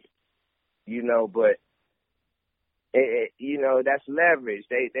 you know, but, you know, that's leverage.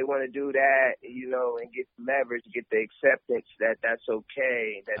 They want to do that, you know, and get leverage, get the acceptance that that's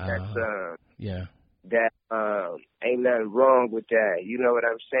okay, that ain't nothing wrong with that. You know what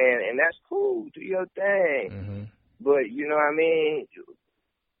I'm saying? And that's cool. Do your thing. But, you know what I mean?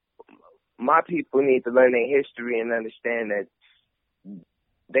 My people need to learn their history and understand that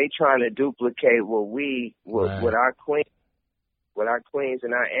they trying to duplicate what our queens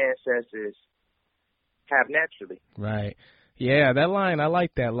and our ancestors have naturally. Right. Yeah, that line, I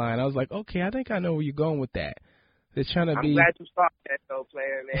like that line. I was like, okay, I think I know where you're going with that. They're trying to I'm glad you saw that, though,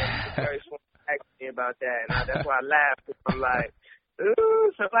 player, man. You the first one to ask me about that, and that's why I laughed. Cause I'm like,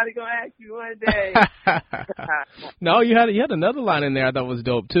 ooh, somebody gonna ask you one day. No, you had another line in there I thought was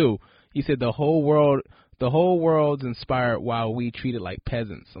dope too. You said the whole world's inspired while we treat it like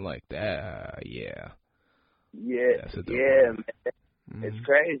peasants. I'm like, yeah. Yeah, yeah, man. Mm-hmm. It's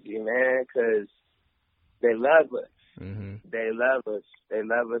crazy, man, because they love us. Mm-hmm. They love us. They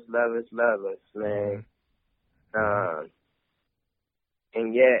love us, man. Mm-hmm.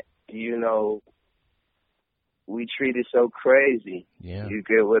 And yet, you know, we treat it so crazy. Yeah. You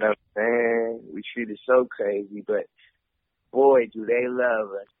get what I'm saying? We treat it so crazy, but boy, do they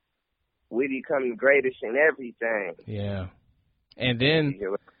love us. We become the greatest in everything. Yeah. And then,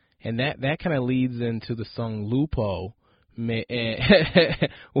 and that kind of leads into the song Lupo.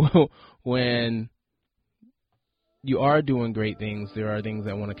 When you are doing great things, there are things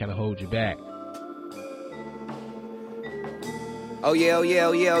that want to kind of hold you back. Oh yeah, oh yeah,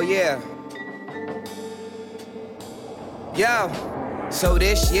 oh yeah, oh yeah. Yo, so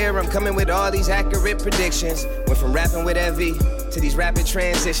this year I'm coming with all these accurate predictions. Went from rapping with Evie to these rapid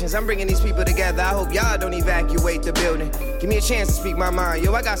transitions. I'm bringing these people together. I hope y'all don't evacuate the building. Give me a chance to speak my mind.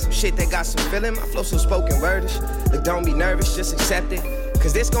 Yo, I got some shit that got some feeling. My flow so spoken wordish. Look, don't be nervous, just accept it.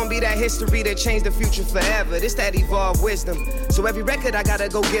 Cause this gon' be that history that changed the future forever. This that evolved wisdom. So every record I gotta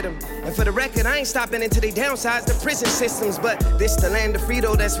go get them. And for the record, I ain't stopping until they downsize the prison systems. But this the land of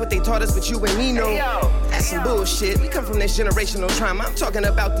Frito, that's what they taught us, but you and me know. That's some bullshit. We come from this generational trauma. I'm talking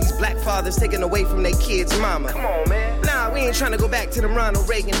about these black fathers taking away from their kids' mama. Come on, man. Nah, we ain't trying to go back to them Ronald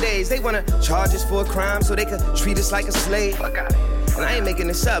Reagan days. They wanna charge us for a crime so they could treat us like a slave. Fuck out of here. And I ain't making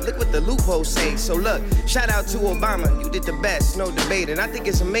this up. Look what the loophole say. So look, shout out to Obama. You did the best, no debate. And I think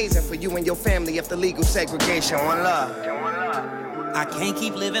it's amazing for you and your family after legal segregation. One love. I can't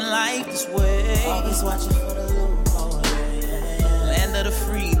keep living life this way. Always watching for the loophole. Land of the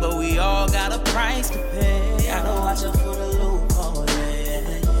free, but we all got a price to pay. I go watching for the loophole.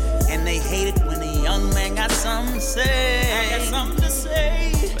 And they hate it when a young man got something to say. I got something to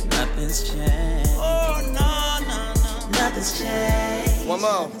say, but nothing's changed. Oh no, nothing's changed. One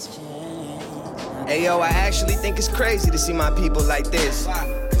more. Hey yo, I actually think it's crazy to see my people like this.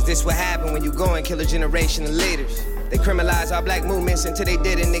 Cause this what happen when you go and kill a generation of leaders. They criminalize our black movements until they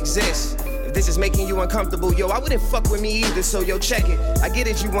didn't exist. If this is making you uncomfortable, yo, I wouldn't fuck with me either, so yo, check it. I get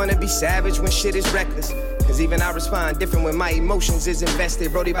it, you wanna be savage when shit is reckless. Cause even I respond different when my emotions is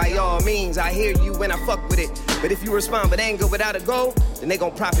invested. Brody, by all means, I hear you when I fuck with it. But if you respond with anger without a goal, then they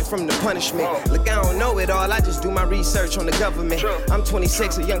gon' profit from the punishment. Look, I don't know it all, I just do my research on the government. I'm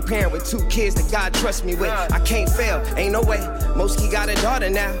 26, a young parent with 2 kids that God trusts me with. I can't fail, ain't no way. Moski got a daughter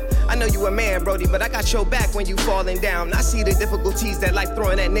now. I know you a man, Brody, but I got your back when you falling down. I see the difficulties that life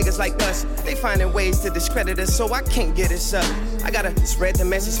throwing at niggas like us. They finding ways to discredit us, so I can't get us up. I gotta spread the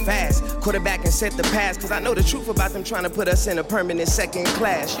message fast, quarterback and set the pass, cause I know the truth about them trying to put us in a permanent second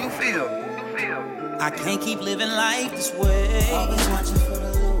class. You feel? I can't keep living life this way. Always watching for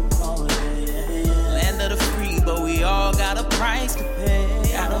the loophole. Land of the free, but we all got a price to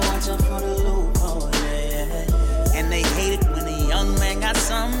pay. I don't watch out for the loophole. And they hate it when a young man got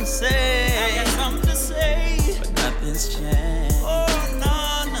something to say. I got something to say, but nothing's changed. Oh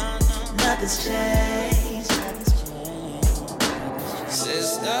no, nothing's changed.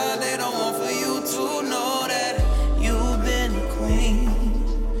 Sister, they don't want for you to know that you've been a queen.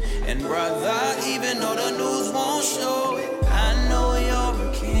 And brother, even though the news won't show it, I know you're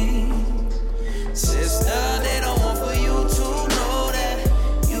a king. Sister, they don't want for you to know that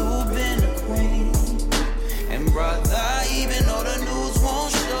you've been a queen. And brother, even though the news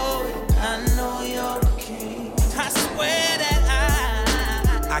won't show it, I know you're a king. I swear that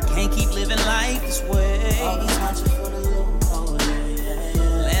I can't keep living life this way. Always watching for the loophole.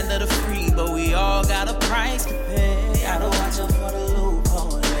 Land of the free, but we all got a price to pay. I don't watch out for the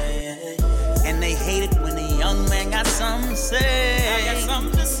loophole. And they hate it when a young man got something to say. I got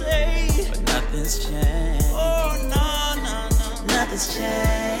something to say, but nothing's changed. Oh no, nothing's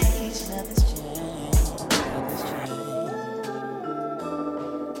changed. Nothing's changed. Nothing's changed.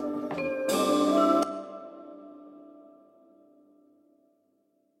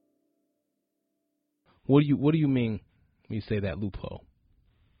 What do you mean when you say that loophole?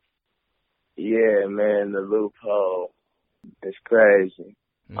 Yeah, man, the loophole. It's crazy.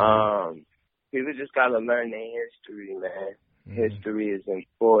 Mm-hmm. People just gotta learn their history, man. Mm-hmm. History is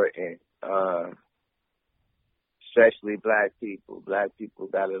important. Especially black people. Black people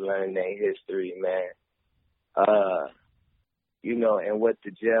gotta learn their history, man. You know, and what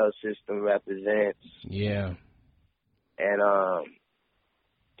the jail system represents. Yeah. And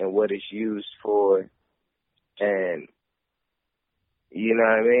what it's used for. And you know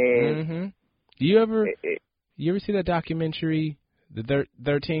what I mean? Mm-hmm. Do you ever see that documentary, The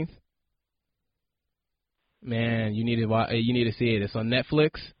 13th? Man, you need to see it. It's on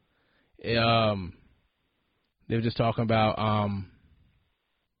Netflix. They were just talking about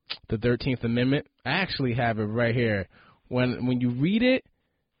the 13th Amendment. I actually have it right here. When you read it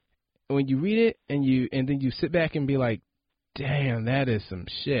and then you sit back and be like, damn, that is some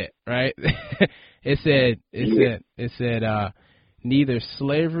shit, right? It said neither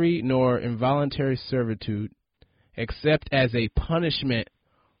slavery nor involuntary servitude, except as a punishment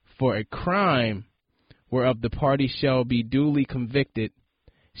for a crime whereof the party shall be duly convicted,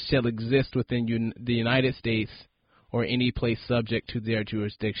 shall exist within the United States or any place subject to their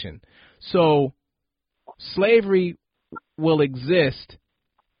jurisdiction. So slavery will exist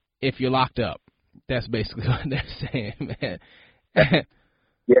if you're locked up. That's basically what they're saying, man.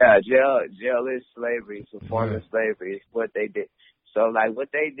 Yeah, jail is slavery. It's a form of slavery. It's what they did. So, like,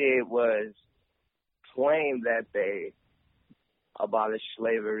 what they did was claim that they abolished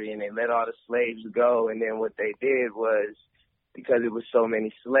slavery and they let all the slaves go. And then what they did was, because it was so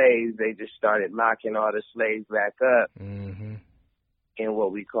many slaves, they just started locking all the slaves back up in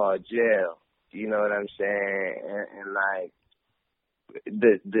what we call jail. You know what I'm saying? And like,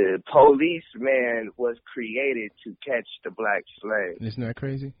 the policeman was created to catch the black slave. Isn't that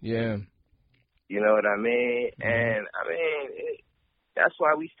crazy? Yeah. You know what I mean? And I mean, that's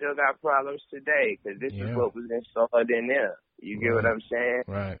why we still got problems today, because this is what was installed in there. You get what I'm saying?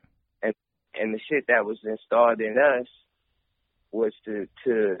 Right. And the shit that was installed in us was to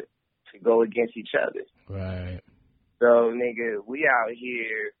go against each other. Right. So, nigga, we out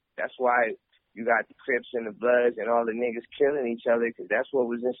here. That's why you got the Crips and the Bloods and all the niggas killing each other, because that's what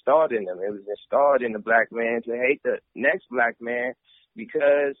was installed in them. It was installed in the black man to hate the next black man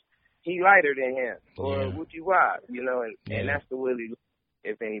because he lighter than him, or what you want, you know, and that's the Willie.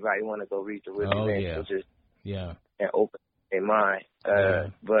 If anybody want to go read the Willie, just and open their mind.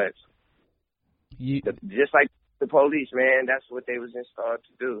 But just like the police, man, that's what they was installed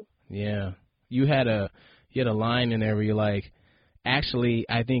to do. Yeah, you had a line in there where you're like, actually,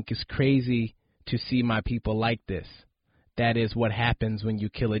 I think it's crazy to see my people like this. That is what happens when you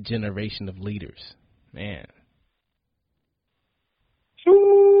kill a generation of leaders. Man.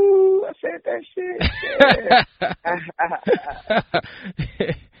 Ooh, I said that shit.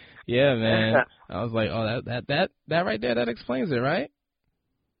 Yeah, man. I was like, oh, that right there, that explains it, right?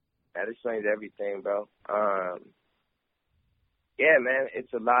 That explains everything, bro. Yeah, man,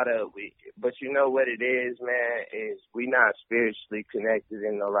 it's a lot of, but you know what it is, man, is we not spiritually connected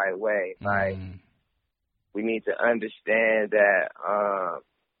in the right way. Like, we need to understand that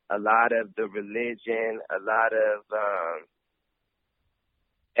a lot of the religion, a lot of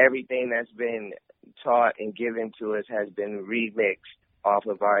everything that's been taught and given to us has been remixed off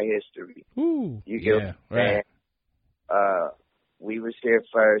of our history. Ooh, you get what I'm saying? We was here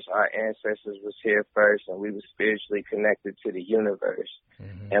first, our ancestors was here first, and we were spiritually connected to the universe.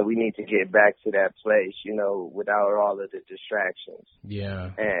 And we need to get back to that place, you know, without all of the distractions.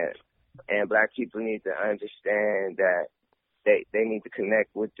 Yeah. And black people need to understand that they need to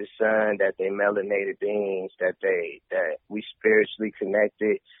connect with the sun, that they melanated beings, that we spiritually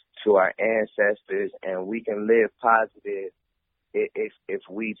connected to our ancestors, and we can live positive if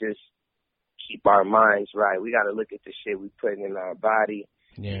we just keep our minds right. We got to look at the shit we putting in our body.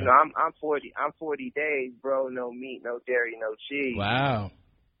 Yeah. You know, I'm 40 days, bro. No meat, no dairy, no cheese. Wow.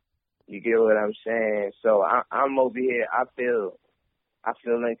 You get what I'm saying? So I'm over here. I feel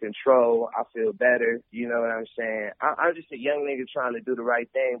in control. I feel better. You know what I'm saying? I'm just a young nigga trying to do the right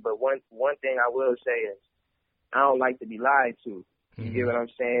thing. But one thing I will say is I don't like to be lied to. You get what I'm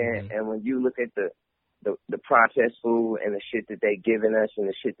saying? And when you look at the processed food and the shit that they giving us and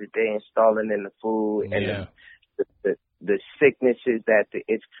the shit that they installing in the food and the sicknesses that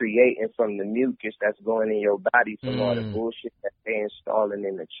it's creating from the mucus that's going in your body from all the bullshit that they installing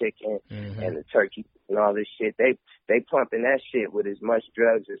in the chicken and the turkey and all this shit. They pumping that shit with as much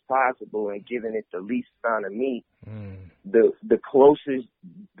drugs as possible and giving it the least amount of meat. The closest,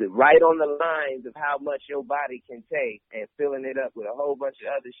 right on the lines of how much your body can take, and filling it up with a whole bunch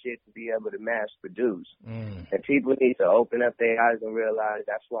of other shit to be able to mass produce. And people need to open up their eyes and realize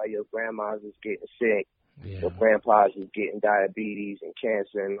that's why your grandmas is getting sick. Your grandpas is getting diabetes and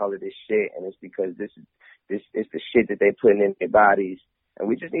cancer and all of this shit, and it's because this is the shit that they putting in their bodies. And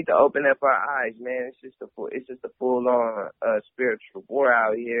we just need to open up our eyes, man. It's just a full on spiritual war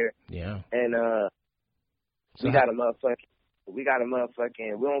out here. Yeah. And we don't gotta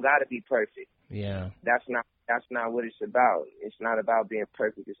be perfect. Yeah. That's not what it's about. It's not about being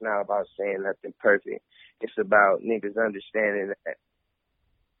perfect. It's not about saying nothing perfect. It's about niggas understanding that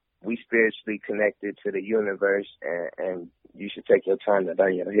we spiritually connected to the universe, and you should take your time to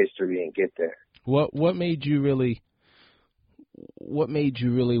learn your history and get there. What made you really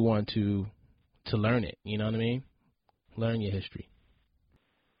want to learn it? You know what I mean? Learn your history.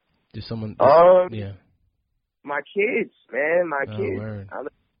 Just someone? Yeah. My kids, man, my kids. Word. I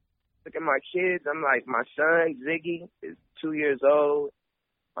look at my kids. I'm like, my son Ziggy is 2 years old.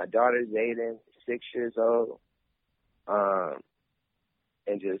 My daughter's Aiden, 6 years old.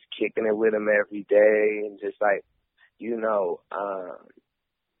 And just kicking it with them every day, and just like, you know,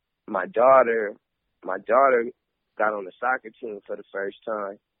 my daughter got on the soccer team for the first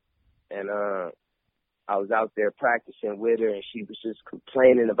time, and I was out there practicing with her, and she was just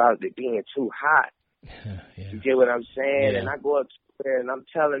complaining about it being too hot. Yeah. You get what I'm saying? Yeah. And I go up to her, and I'm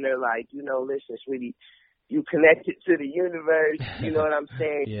telling her, like, you know, listen, sweetie, you connected to the universe. You know what I'm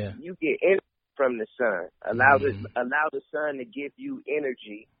saying? Yeah. You get energy from the sun. Allow the sun to give you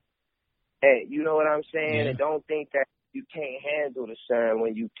energy. And you know what I'm saying? Yeah. And don't think that you can't handle the sun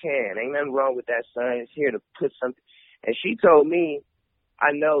when you can. Ain't nothing wrong with that sun. It's here to put something. And she told me,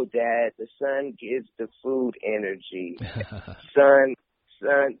 I know, Dad, the sun gives the food energy.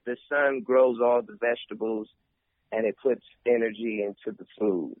 The sun grows all the vegetables, and it puts energy into the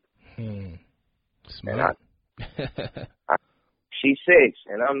food. Smart. She's 6,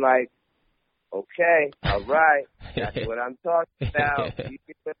 and I'm like, okay, all right, that's what I'm talking about. You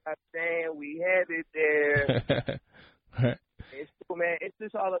get what I'm saying? We headed there. It's cool, man. It's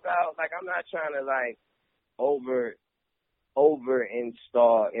just all about, like, I'm not trying to, like, over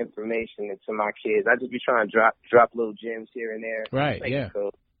install information into my kids. I just be trying to drop little gems here and there. Right, yeah.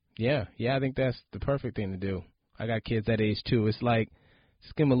 Cool. Yeah, I think that's the perfect thing to do. I got kids that age too. It's like,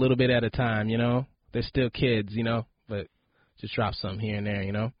 just give them a little bit at a time, you know. They're still kids, you know, but just drop something here and there,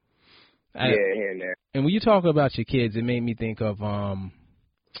 you know. Here and there. And when you talk about your kids, it made me think of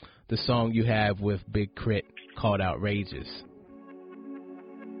the song you have with Big Crit called Outrageous.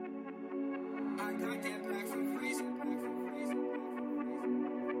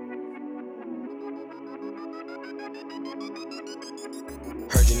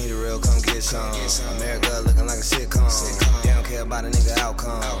 Heard you need a real, come get some. America looking like a sitcom. They don't care about a nigga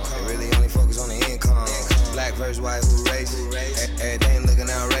outcome. They really only focus on the income. Black versus white, who racist? Everything looking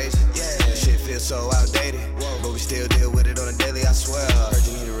outrageous. This shit feels so outdated, but we still deal with it on a daily, I swear. Heard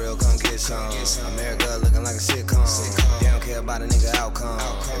you need a real, come get some. America looking like a sitcom. They don't care about a nigga outcome.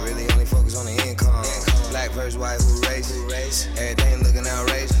 They really only focus on the income. Black versus white, who racist? Everything looking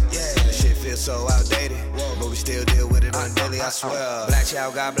outrageous. This shit feels so outdated, but we still deal with it on a daily, I swear. Black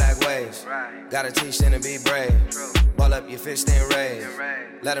child got black ways. Gotta teach them to be brave. Ball up your fist and raise.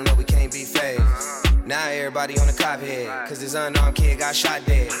 Let them know we can't be fazed. Now everybody on the cop head, cause this unarmed kid got shot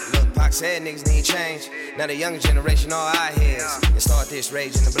dead. Look, Pac said niggas need change. Now the younger generation all eye heads. And start this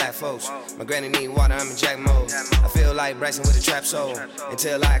rage in the black folks. My granny need water, I'm in jack mode. I feel like Bryson with a trap soul.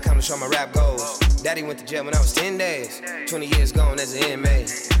 Until I come to show my rap goals. Daddy went to jail when I was 10 days. 20 years gone as an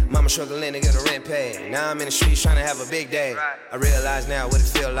inmate. Mama struggling to get her rent paid. Now I'm in the streets trying to have a big day. I realize now what it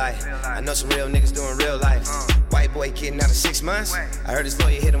feel like. I know some real niggas doing real life. White boy getting out of 6 months. I heard his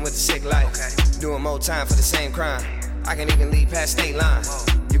lawyer hit him with the sick life. Doing more time for the same crime. I can even leave past state line.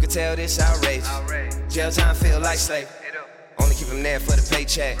 You can tell this outrageous. Jail time feel like slave. Only keep them there for the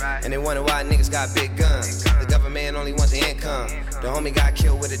paycheck. And they wonder why niggas got big guns. The government only want the income. The homie got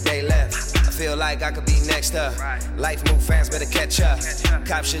killed with a day left. I feel like I could be next up. Life move fast, better catch up.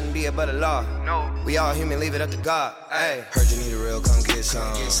 Cops shouldn't be above the law. We all human, leave it up to God. Ay. Heard you need a real, come get some.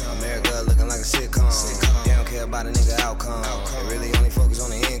 America looking like a sitcom. They don't care about a nigga outcome. They really only focus on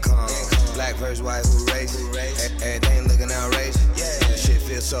the income. Black versus white, who racist? Everything looking outrageous. This shit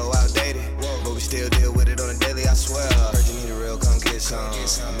feels so outdated, but we still deal with it on a daily, I swear. Heard you need a real, come get some.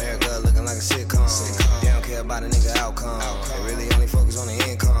 America looking like a sitcom. They don't care about a nigga outcome. They really only focus on the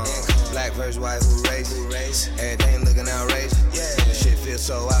income. Black versus white, who racist? Everything looking outrageous. This shit feels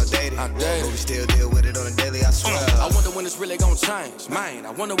so outdated, but we still deal with it on a daily, I swear. I wonder when it's really gonna change, man.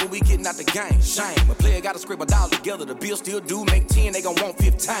 I wonder when we getting out the game. Shame, a player gotta scrape a dollar together. The bill still do make 10, they gon' want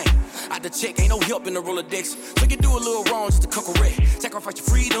 15. Out the check, ain't no help in the Rolodex. So you do a little wrong just to come correct. Sacrifice your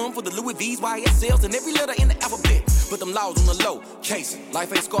freedom for the Louis V's, YSLs, and every letter in the alphabet. Put them laws on the low, case it.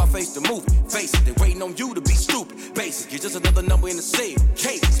 Life ain't Scarface the movie, face it. They waiting on you to be stupid, basic. You're just another number in the cell,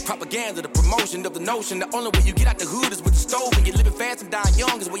 case. Propaganda, the promotion of the notion. The only way you get out the hood is with the stove. And you're living fast and dying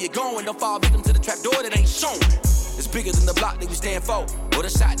young is where you're going. Don't fall victim to the trap door that ain't shown. It's bigger than the block that you stand for, or the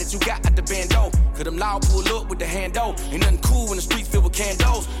shot that you got at the bando. Cause them loud pull up with the handle. Ain't nothing cool when the streets filled with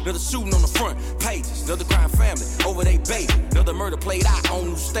candles. Another shooting on the front pages, another crime family over they baby. Another murder played out on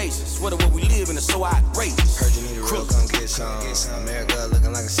new stations. Swear to what we live in is so outrageous. Heard you need a real, come get some. America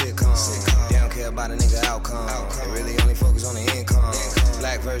looking like a sitcom. They don't care about a nigga outcome. They really only focus on the income.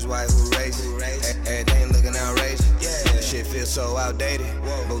 Black versus white, who racist? Everything looking outrageous. This shit feels so outdated,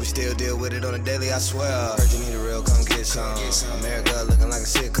 but we still deal with it on a daily, I swear. Heard you need a real, come get some. America looking acting like a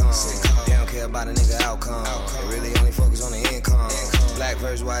sitcom. They don't care about a nigga outcome. They really only focus on the income. Black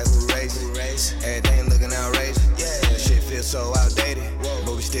versus white, who raised it? Everything looking outrageous. The shit feels so outdated,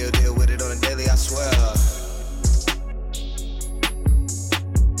 but we still deal with it on a daily, I swear.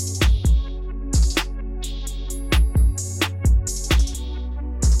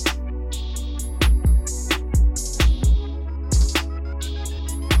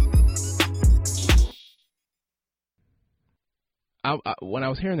 When I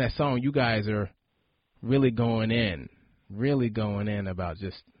was hearing that song, you guys are really going in about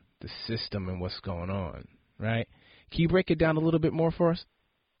just the system and what's going on, right? Can you break it down a little bit more for us?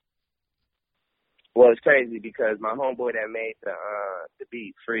 Well, it's crazy because my homeboy that made the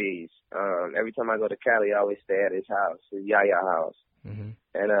beat, Freeze, every time I go to Cali, I always stay at his house, his Yaya house. Mm-hmm.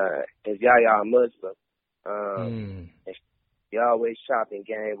 And his Yaya Muslim. And he always chopping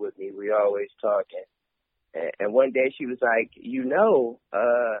game with me. We always talking. And one day she was like,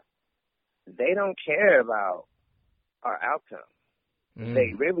 they don't care about our outcome.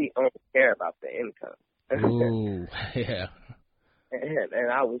 They really only care about the income. Ooh, yeah. And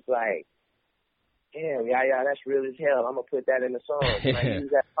I was like, damn, yeah, that's real as hell. I'm going to put that in the song. Can I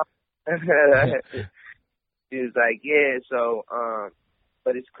use that? She was like, yeah, so,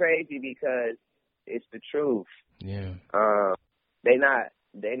 but it's crazy because it's the truth. Yeah.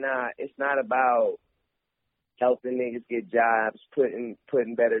 It's not about helping niggas get jobs,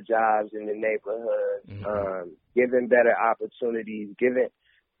 putting better jobs in the neighborhood, giving better opportunities, giving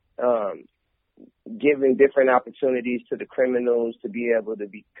different opportunities to the criminals to be able to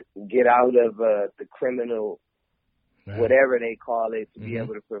get out of the criminal, whatever they call it, to be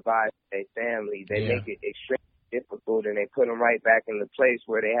able to provide for their family. They make it extremely difficult, and they put them right back in the place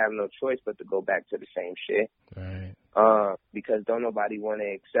where they have no choice but to go back to the same shit. Right. Because don't nobody want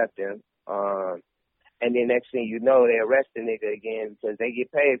to accept them. And then next thing you know, they arrest the nigga again because they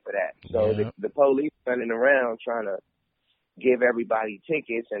get paid for that. So the police running around trying to give everybody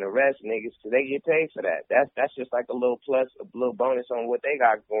tickets and arrest niggas because they get paid for that. That's just like a little plus, a little bonus on what they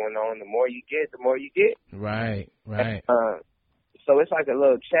got going on. The more you get, the more you get. Right. So it's like a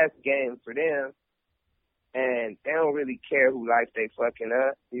little chess game for them, and they don't really care who life they fucking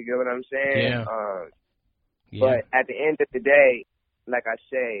up. You get what I'm saying? Yeah. But at the end of the day, like I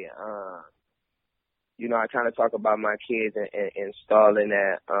say, I kind of talk about my kids and installing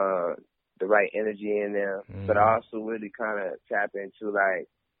that the right energy in them. But I also really kind of tap into, like,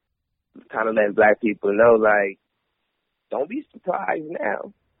 kind of letting black people know, like, don't be surprised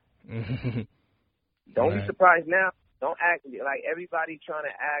now. Don't be surprised now. Don't act like everybody trying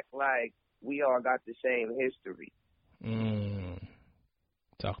to act like we all got the same history.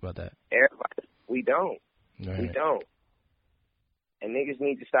 Talk about that. Everybody, we don't. Right. We don't. And niggas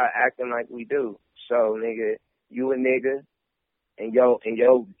need to start acting like we do. So, nigga, you a nigga, and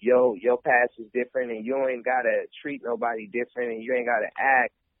your past is different, and you ain't gotta treat nobody different, and you ain't gotta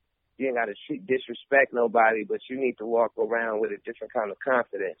act, you ain't gotta disrespect nobody, but you need to walk around with a different kind of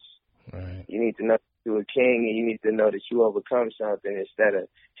confidence. Right. You need to know you're a king, and you need to know that you overcome something instead of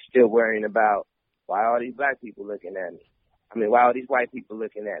still worrying about why all these black people looking at me. I mean, why all these white people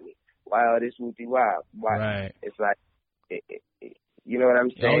looking at me? Why all this whoopty wow? Why? Right. It's like, you know what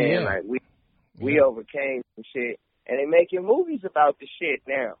I'm saying? Oh, yeah. Like we overcame some shit, and they making movies about the shit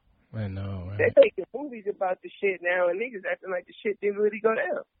now. I know, right? They're making movies about the shit now, and niggas acting like the shit didn't really go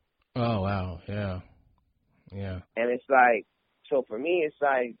down. Oh, wow, yeah. And it's like, so for me, it's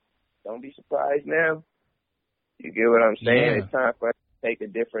like, don't be surprised now. You get what I'm saying? Yeah. It's time for us to take a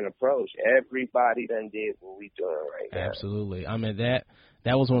different approach. Everybody done did what we doing right now. Absolutely. I mean, that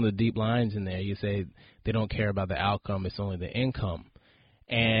was one of the deep lines in there. You say they don't care about the outcome, it's only the income.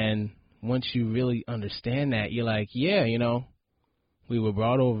 And once you really understand that, you're like, yeah, we were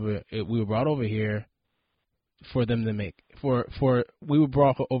brought over here for them to make we were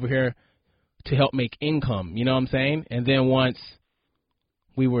brought over here to help make income, you know what I'm saying? And then once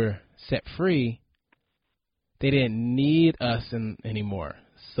we were set free, they didn't need us anymore.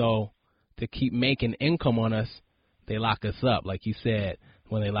 So to keep making income on us, they lock us up. Like you said,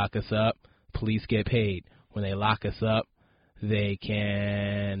 when they lock us up, police get paid. When they lock us up, they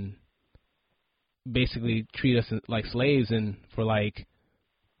can basically treat us like slaves and for like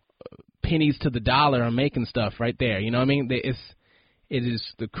pennies to the dollar on making stuff right there. You know what I mean? It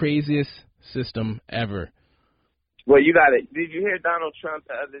is the craziest system ever. Well, you got it. Did you hear Donald Trump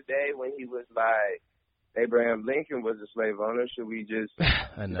the other day when he was like, Abraham Lincoln was a slave owner? Should we just...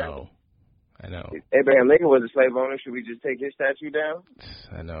 I know. Abraham Lincoln was a slave owner. Should we just take his statue down?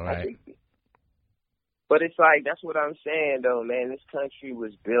 I know, right? But it's like, that's what I'm saying, though, man. This country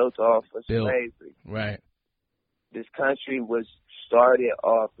was built off of slavery. Right. this country was started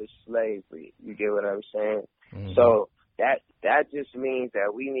off with slavery. You get what I'm saying? Mm-hmm. So that just means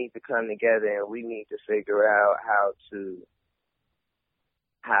that we need to come together and we need to figure out how to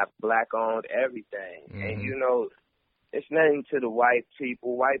have black-owned everything. Mm-hmm. And, you know, it's nothing to the white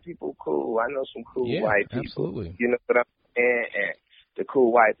people. White people cool. I know some cool white people. Absolutely. You know what I'm saying? And the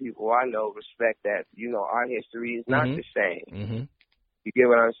cool white people I know respect that, you know, our history is not the same. Mm-hmm. You get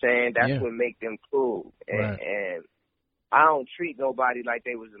what I'm saying? That's what make them cool. And I don't treat nobody like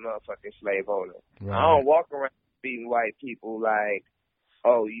they was a motherfucking slave owner. Right. I don't walk around beating white people like,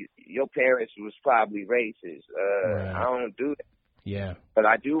 oh, your parents was probably racist. Right. I don't do that. Yeah. But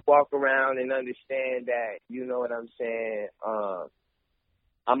I do walk around and understand that, you know what I'm saying,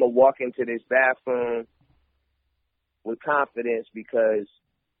 I'm going to walk into this bathroom with confidence because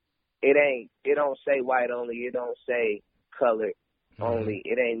it don't say white only, it don't say colored only.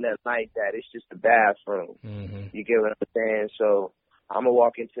 It ain't nothing like that. It's just a bathroom. Mm-hmm. You get what I'm saying? So I'm gonna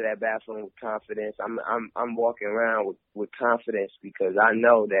walk into that bathroom with confidence. I'm walking around with confidence because I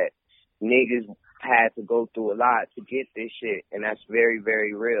know that niggas had to go through a lot to get this shit, and that's very,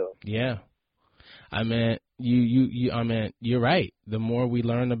 very real. Yeah. I mean, you're right. The more we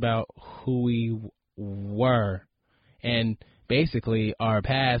learn about who we were, and basically our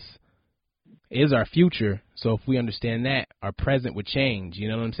past is our future. So if we understand that, our present would change. You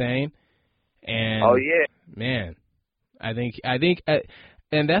know what I'm saying? And oh yeah, man, I think,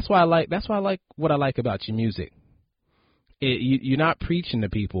 and that's why I like what I like about your music. You're not preaching to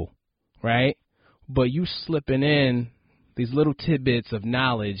people, right? But you slipping in these little tidbits of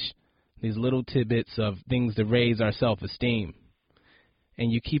knowledge, these little tidbits of things to raise our self-esteem,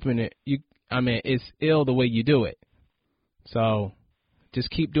 and you keeping it. It's ill the way you do it. So just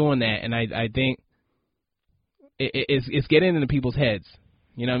keep doing that, and I think it's getting into people's heads.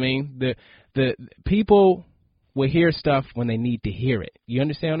 You know what I mean? The people will hear stuff when they need to hear it. You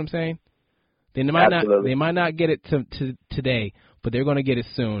understand what I'm saying? They might not get it to today, but they're going to get it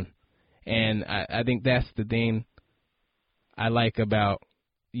soon. And I think that's the thing I like about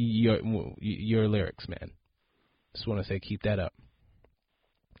your lyrics, man. Just want to say keep that up.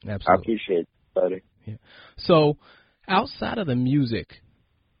 Absolutely. I appreciate it, buddy. Yeah. So outside of the music,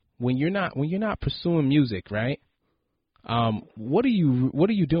 when you're not pursuing music, right? What are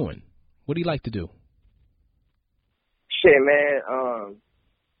you doing? What do you like to do? Shit, man.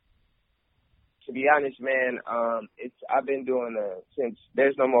 To be honest, man, I've been doing since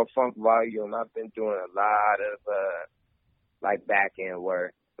there's no more funk volume. I've been doing a lot of like back end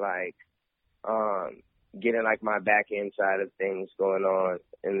work, like getting like my back end side of things going on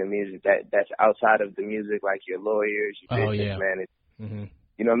in the music that's outside of the music, like your lawyers, your business managers. Mm-hmm.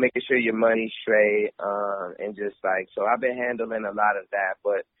 You know, making sure your money's straight, and just like, so I've been handling a lot of that,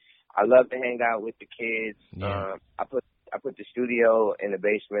 but I love to hang out with the kids. Yeah. I put the studio in the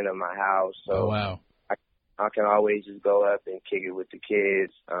basement of my house, so oh, wow. I can always just go up and kick it with the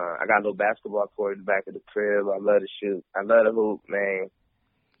kids. I got a little basketball court in the back of the crib. I love to shoot. I love to hoop, man.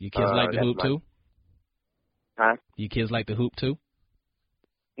 You kids like to hoop too? Huh? You kids like to hoop too?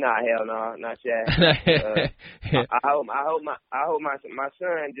 Nah, hell no, not yet. I hope my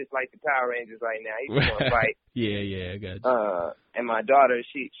son just like the Power Rangers right now. He's gonna fight. Yeah, I got you. And my daughter,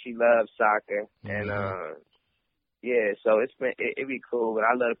 she loves soccer, and yeah, so it'd be cool. But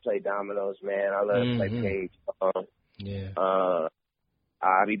I love to play dominoes, man. I love to play page.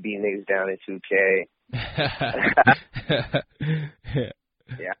 I be beating niggas down in 2K.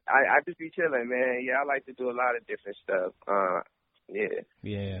 Yeah, I just be chilling, man. Yeah, I like to do a lot of different stuff.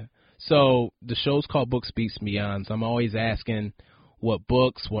 Yeah. So the show's called Books Beats Beyond. So I'm always asking what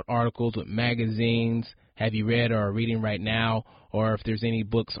books, what articles, what magazines have you read or are reading right now, or if there's any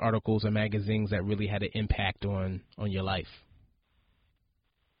books, articles, or magazines that really had an impact on your life.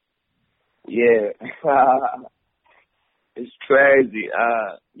 Yeah. It's crazy.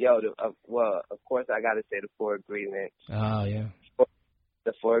 Well, of course I got to say the 4 Agreements. Oh, yeah.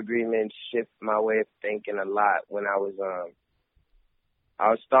 The 4 Agreements shifted my way of thinking a lot when I was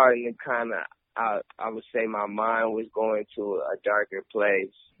starting to kind of, I would say my mind was going to a darker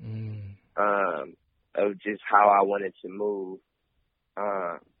place of just how I wanted to move.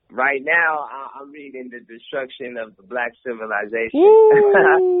 Right now, I'm reading The Destruction of the Black Civilization.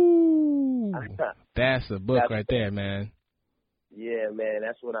 That's a book right there, man. Yeah, man,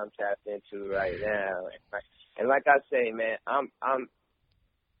 that's what I'm tapped into right now. And like I say, man,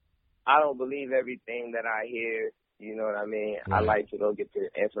 I don't believe everything that I hear. You know what I mean? Right. I like to go get the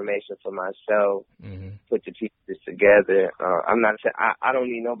information for myself, put the pieces together. I'm not saying I don't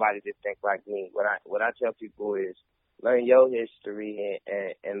need nobody to think like me. What I tell people is learn your history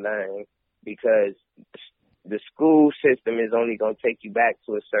and learn, because the school system is only going to take you back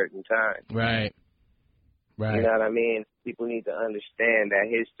to a certain time. Right. You know what I mean? People need to understand that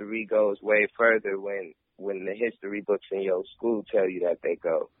history goes way further when the history books in your school tell you that they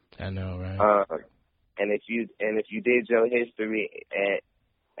go. I know, right? And if you did your history,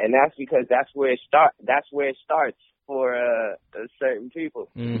 and that's because that's where it starts for certain people.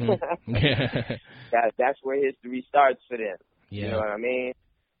 Mm-hmm. That's where history starts for them. Yeah. You know what I mean?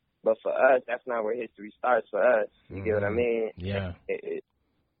 But for us, that's not where history starts for us. You get what I mean? Yeah.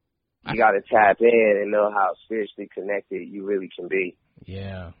 You got to tap in and know how spiritually connected you really can be.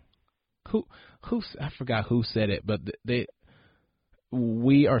 Yeah. Who I forgot who said it, but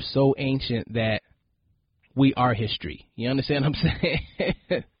we are so ancient that we are history. You understand what I'm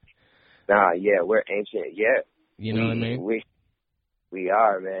saying? Nah, yeah, we're ancient. Yeah. You know what I mean? We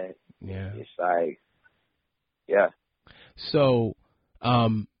are, man. Yeah. It's like, yeah. So,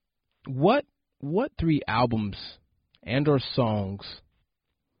 what 3 albums and or songs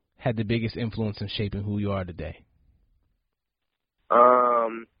had the biggest influence in shaping who you are today?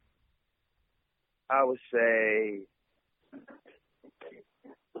 I would say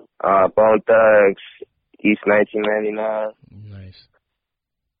Bone Thugs, East 1999. Nice.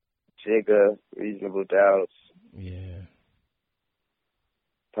 Jigga, Reasonable Doubts. Yeah.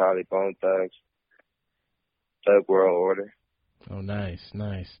 Probably Bone Thugs. Thug World Order. Oh, nice.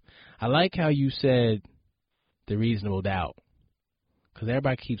 I like how you said The Reasonable Doubt, because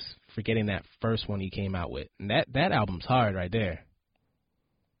everybody keeps forgetting that first one he came out with. And that album's hard right there.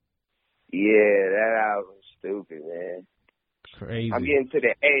 Yeah, that album's stupid, man. Crazy. I'm getting to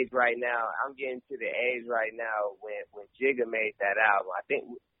the age right now when Jigga made that album. I think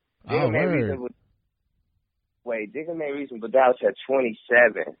Jigga made Reasonable Doubts at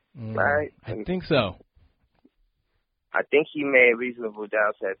 27, right? I think so. I think he made Reasonable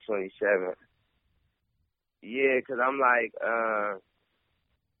Doubts at 27. Yeah, because I'm like,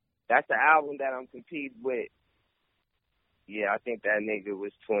 that's the album that I'm competing with. Yeah, I think that nigga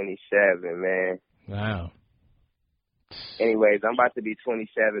was 27, man. Wow. Anyways, I'm about to be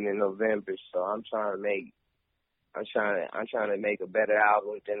 27 in November, so I'm trying to make a better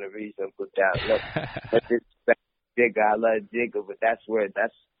album than The Reasonable Doubt. Let's disrespect Jigga. I love Jigga, but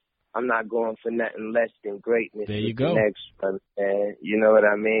I'm not going for nothing less than greatness. There you go. The next one, man. You know what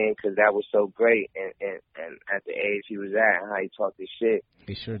I mean? Because that was so great, and at the age he was at, and how he talked his shit,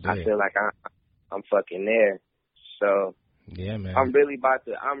 He sure did. I feel like I'm fucking there. So yeah, man. I'm really about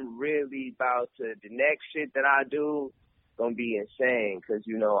to. The next shit that I do gonna be insane, because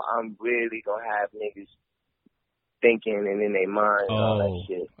I'm really gonna have niggas thinking and in their mind and all that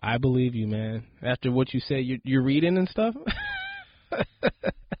shit. I believe you, man. After what you said, you're reading and stuff.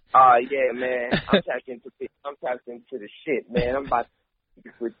 Yeah, man. I'm tapped into the shit, man. I'm about to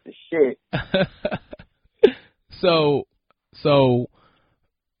get with the shit. So,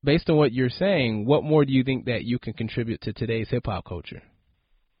 based on what you're saying, what more do you think that you can contribute to today's hip hop culture?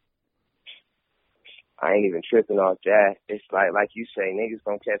 I ain't even tripping off that. It's like you say, niggas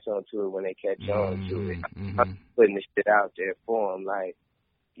gonna catch on to it when they catch on to it. I'm putting the shit out there for them, like,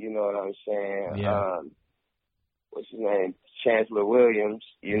 you know what I'm saying? Yeah. What's his name? Chancellor Williams,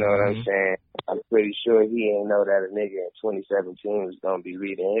 you know what I'm saying? I'm pretty sure he ain't know that a nigga in 2017 was gonna be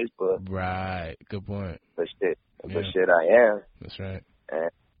reading his book. Right. Good point. But shit, I am. That's right.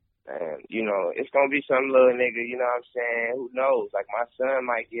 And it's gonna be some little nigga, you know what I'm saying? Who knows? Like, my son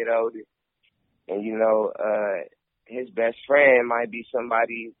might get older, and his best friend might be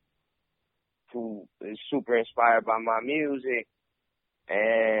somebody who is super inspired by my music,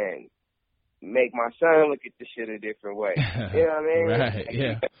 and make my son look at the shit a different way. You know what I mean? Right,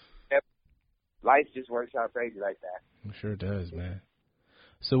 yeah. Life just works out crazy like that. It sure does, man.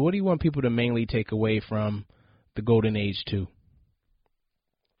 So what do you want people to mainly take away from the Golden Age 2?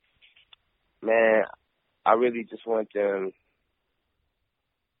 Man, I really just want them,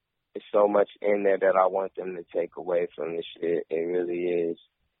 there's so much in there that I want them to take away from this shit. It really is.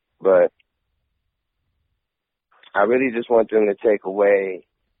 But I really just want them to take away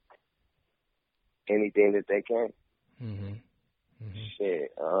anything that they can.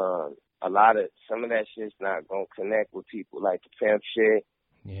 Shit. Some of that shit's not gonna connect with people, like the pimp shit.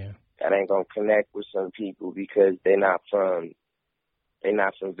 Yeah. That ain't gonna connect with some people because they're not from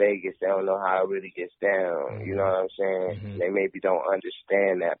Vegas. They don't know how it really gets down. You know what I'm saying? They maybe don't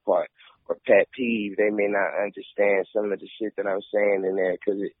understand that part. Or pet peeve, they may not understand some of the shit that I'm saying in there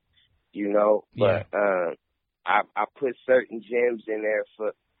because But I put certain gems in there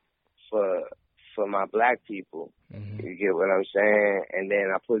for my black people. You get what I'm saying? And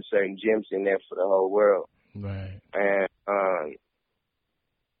then I put certain gems in there for the whole world. Right. And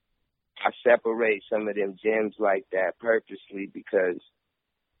I separate some of them gems like that purposely because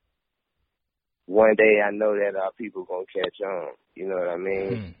one day I know that our people gonna catch on. You know what I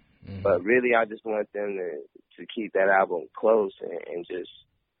mean? Mm-hmm. But really, I just want them to keep that album close and just,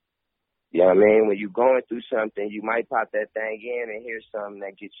 you know what I mean? When you're going through something, you might pop that thing in and hear something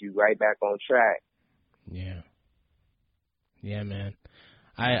that gets you right back on track. Yeah. Yeah, man.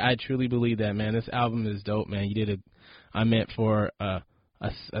 I truly believe that, man. This album is dope, man. You did I meant for a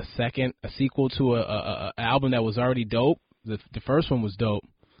sequel to a album that was already dope. The first one was dope.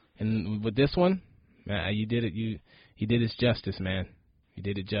 And with this one, man, you did it. You did it justice, man. You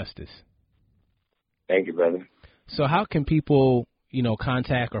did it justice. Thank you, brother. So how can people,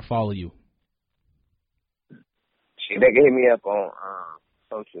 contact or follow you? They can hit me up on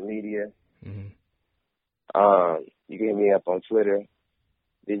social media. Mm-hmm. You can hit me up on Twitter.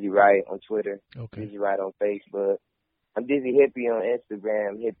 Dizzy Wright on Twitter. Okay. Dizzy Wright on Facebook. I'm Dizzy Hippie on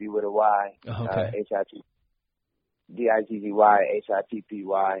Instagram. Hippie with a Y. Okay. DIZZY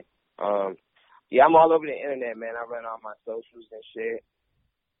HIPPY. Yeah, I'm all over the internet, man. I run all my socials and shit.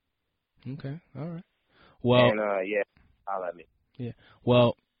 Okay. All right. Well. And yeah, holla at me. Yeah.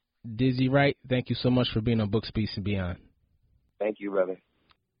 Well, Dizzy Wright, thank you so much for being on Books, Beats, and Beyond. Thank you, brother.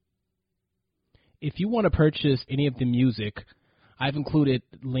 If you want to purchase any of the music, I've included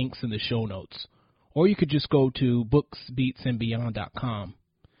links in the show notes. Or you could just go to booksbeatsandbeyond.com.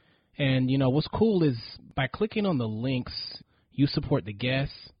 And, what's cool is by clicking on the links, you support the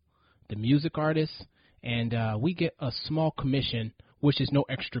guests, the music artists, and we get a small commission, which is no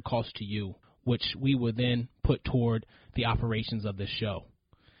extra cost to you, which we will then put toward the operations of the show.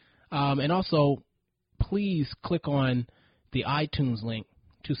 And also, please click on the iTunes link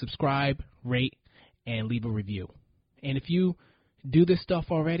to subscribe, rate, and leave a review. And if you do this stuff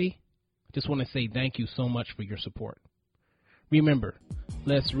already, just want to say thank you so much for your support. Remember,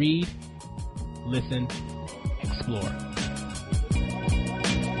 let's read, listen, explore.